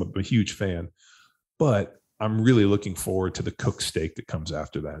toast. I'm a huge fan, but I'm really looking forward to the cooked steak that comes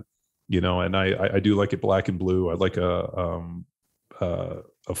after that. And I do like it black and blue. I like a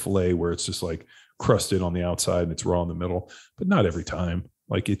fillet where it's just like crusted on the outside and it's raw in the middle, but not every time.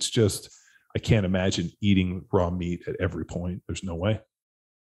 Like it's just, I can't imagine eating raw meat at every point. There's no way.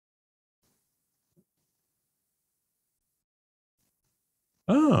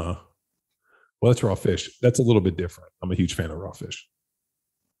 Oh, well, that's raw fish. That's a little bit different. I'm a huge fan of raw fish.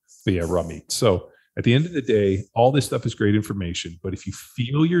 But yeah, raw meat. So at the end of the day, all this stuff is great information. But if you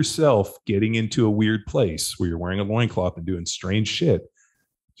feel yourself getting into a weird place where you're wearing a loincloth and doing strange shit,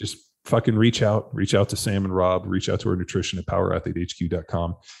 just fucking reach out to Sam and Rob, reach out to our nutrition at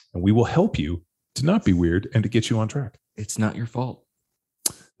powerathletehq.com, and we will help you to not be weird and to get you on track. It's not your fault.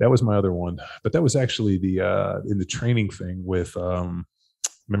 That was my other one, but that was actually the in the training thing with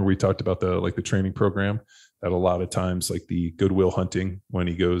remember we talked about the training program that a lot of times like the Goodwill Hunting when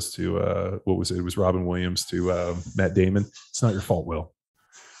he goes to what was it? It was Robin Williams to Matt Damon. It's not your fault, Will.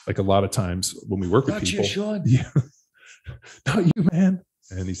 Like a lot of times when we work with Not people, you, Sean. yeah, not you, man.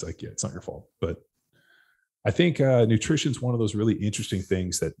 And he's like, yeah, it's not your fault. But I think nutrition is one of those really interesting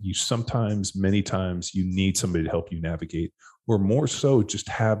things that many times you need somebody to help you navigate, or more so just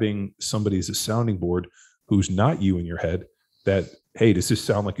having somebody as a sounding board who's not you in your head that, hey, does this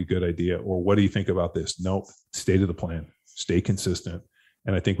sound like a good idea? Or what do you think about this? Nope. Stay to the plan, stay consistent.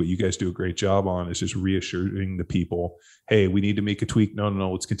 And I think what you guys do a great job on is just reassuring the people, hey, we need to make a tweak. No,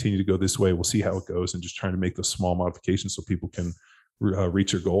 let's continue to go this way. We'll see how it goes, and just trying to make those small modifications so people can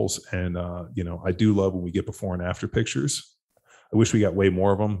reach their goals. And, I do love when we get before and after pictures. I wish we got way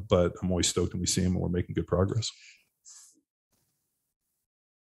more of them, but I'm always stoked when we see them and we're making good progress.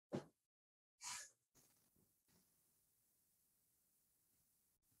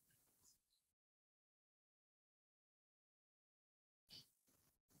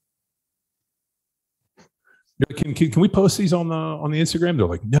 Can we post these on the Instagram? They're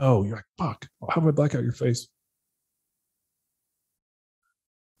like, no. You're like, fuck. How do I black out your face?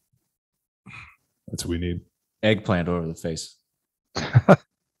 That's what we need. Eggplant over the face.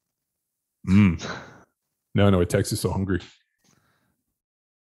 No, Tex is so hungry.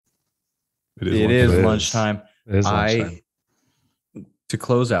 It is lunchtime. It is lunchtime. To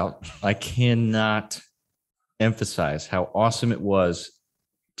close out, I cannot emphasize how awesome it was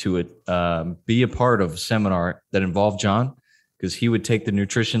to be a part of a seminar that involved John, because he would take the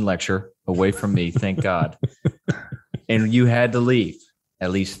nutrition lecture away from me, thank God. And you had to leave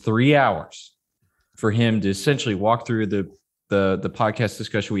at least 3 hours for him to essentially walk through the podcast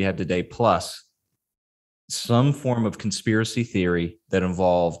discussion we had today, plus some form of conspiracy theory that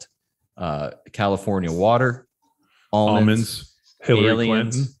involved California water, almonds, Hillary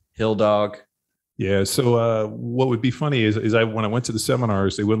aliens, Clinton, hill dog. Yeah. So what would be funny is when I went to the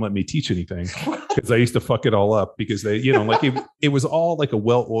seminars, they wouldn't let me teach anything because I used to fuck it all up because they, like it was all like a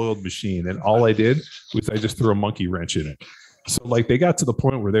well-oiled machine. And all I did was I just threw a monkey wrench in it. So like they got to the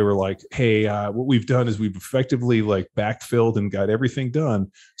point where they were like, hey, what we've done is we've effectively like backfilled and got everything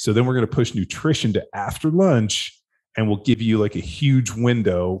done. So then we're going to push nutrition to after lunch, and we'll give you like a huge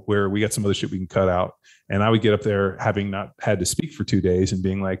window where we got some other shit we can cut out. And I would get up there having not had to speak for 2 days and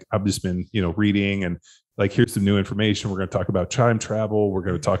being like, I've just been, reading, and like, here's some new information. We're going to talk about time travel. We're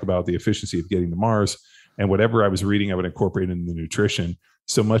going to talk about the efficiency of getting to Mars, and whatever I was reading, I would incorporate in the nutrition.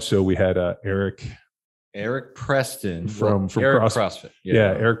 So much so we had Eric Preston from Eric CrossFit.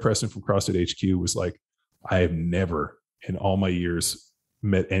 Yeah. Eric Preston from CrossFit HQ was like, I have never in all my years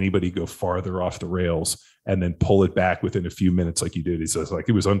met anybody go farther off the rails and then pull it back within a few minutes like you did. He says, like,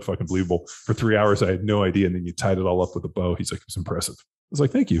 it was unfucking believable. For 3 hours, I had no idea. And then you tied it all up with a bow. He's like, it was impressive. I was like,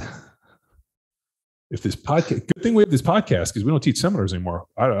 thank you. If this podcast, good thing we have this podcast because we don't teach seminars anymore.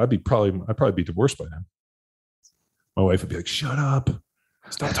 I'd probably be divorced by then. My wife would be like, shut up.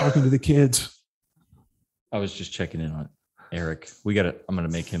 Stop talking to the kids. I was just checking in on Eric. I'm going to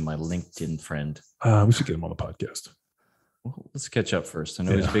make him my LinkedIn friend. We should get him on the podcast. Well, let's catch up first. I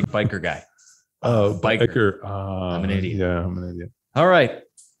know he's a big biker guy. Oh, biker. I'm an idiot. Yeah, I'm an idiot. All right.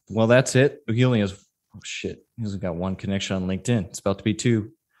 Well, that's it. He only has, he only got one connection on LinkedIn. It's about to be 2.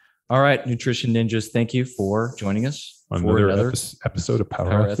 All right, Nutrition Ninjas, thank you for joining us on for another episode of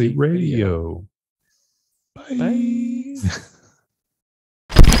Power Athlete Radio. Bye.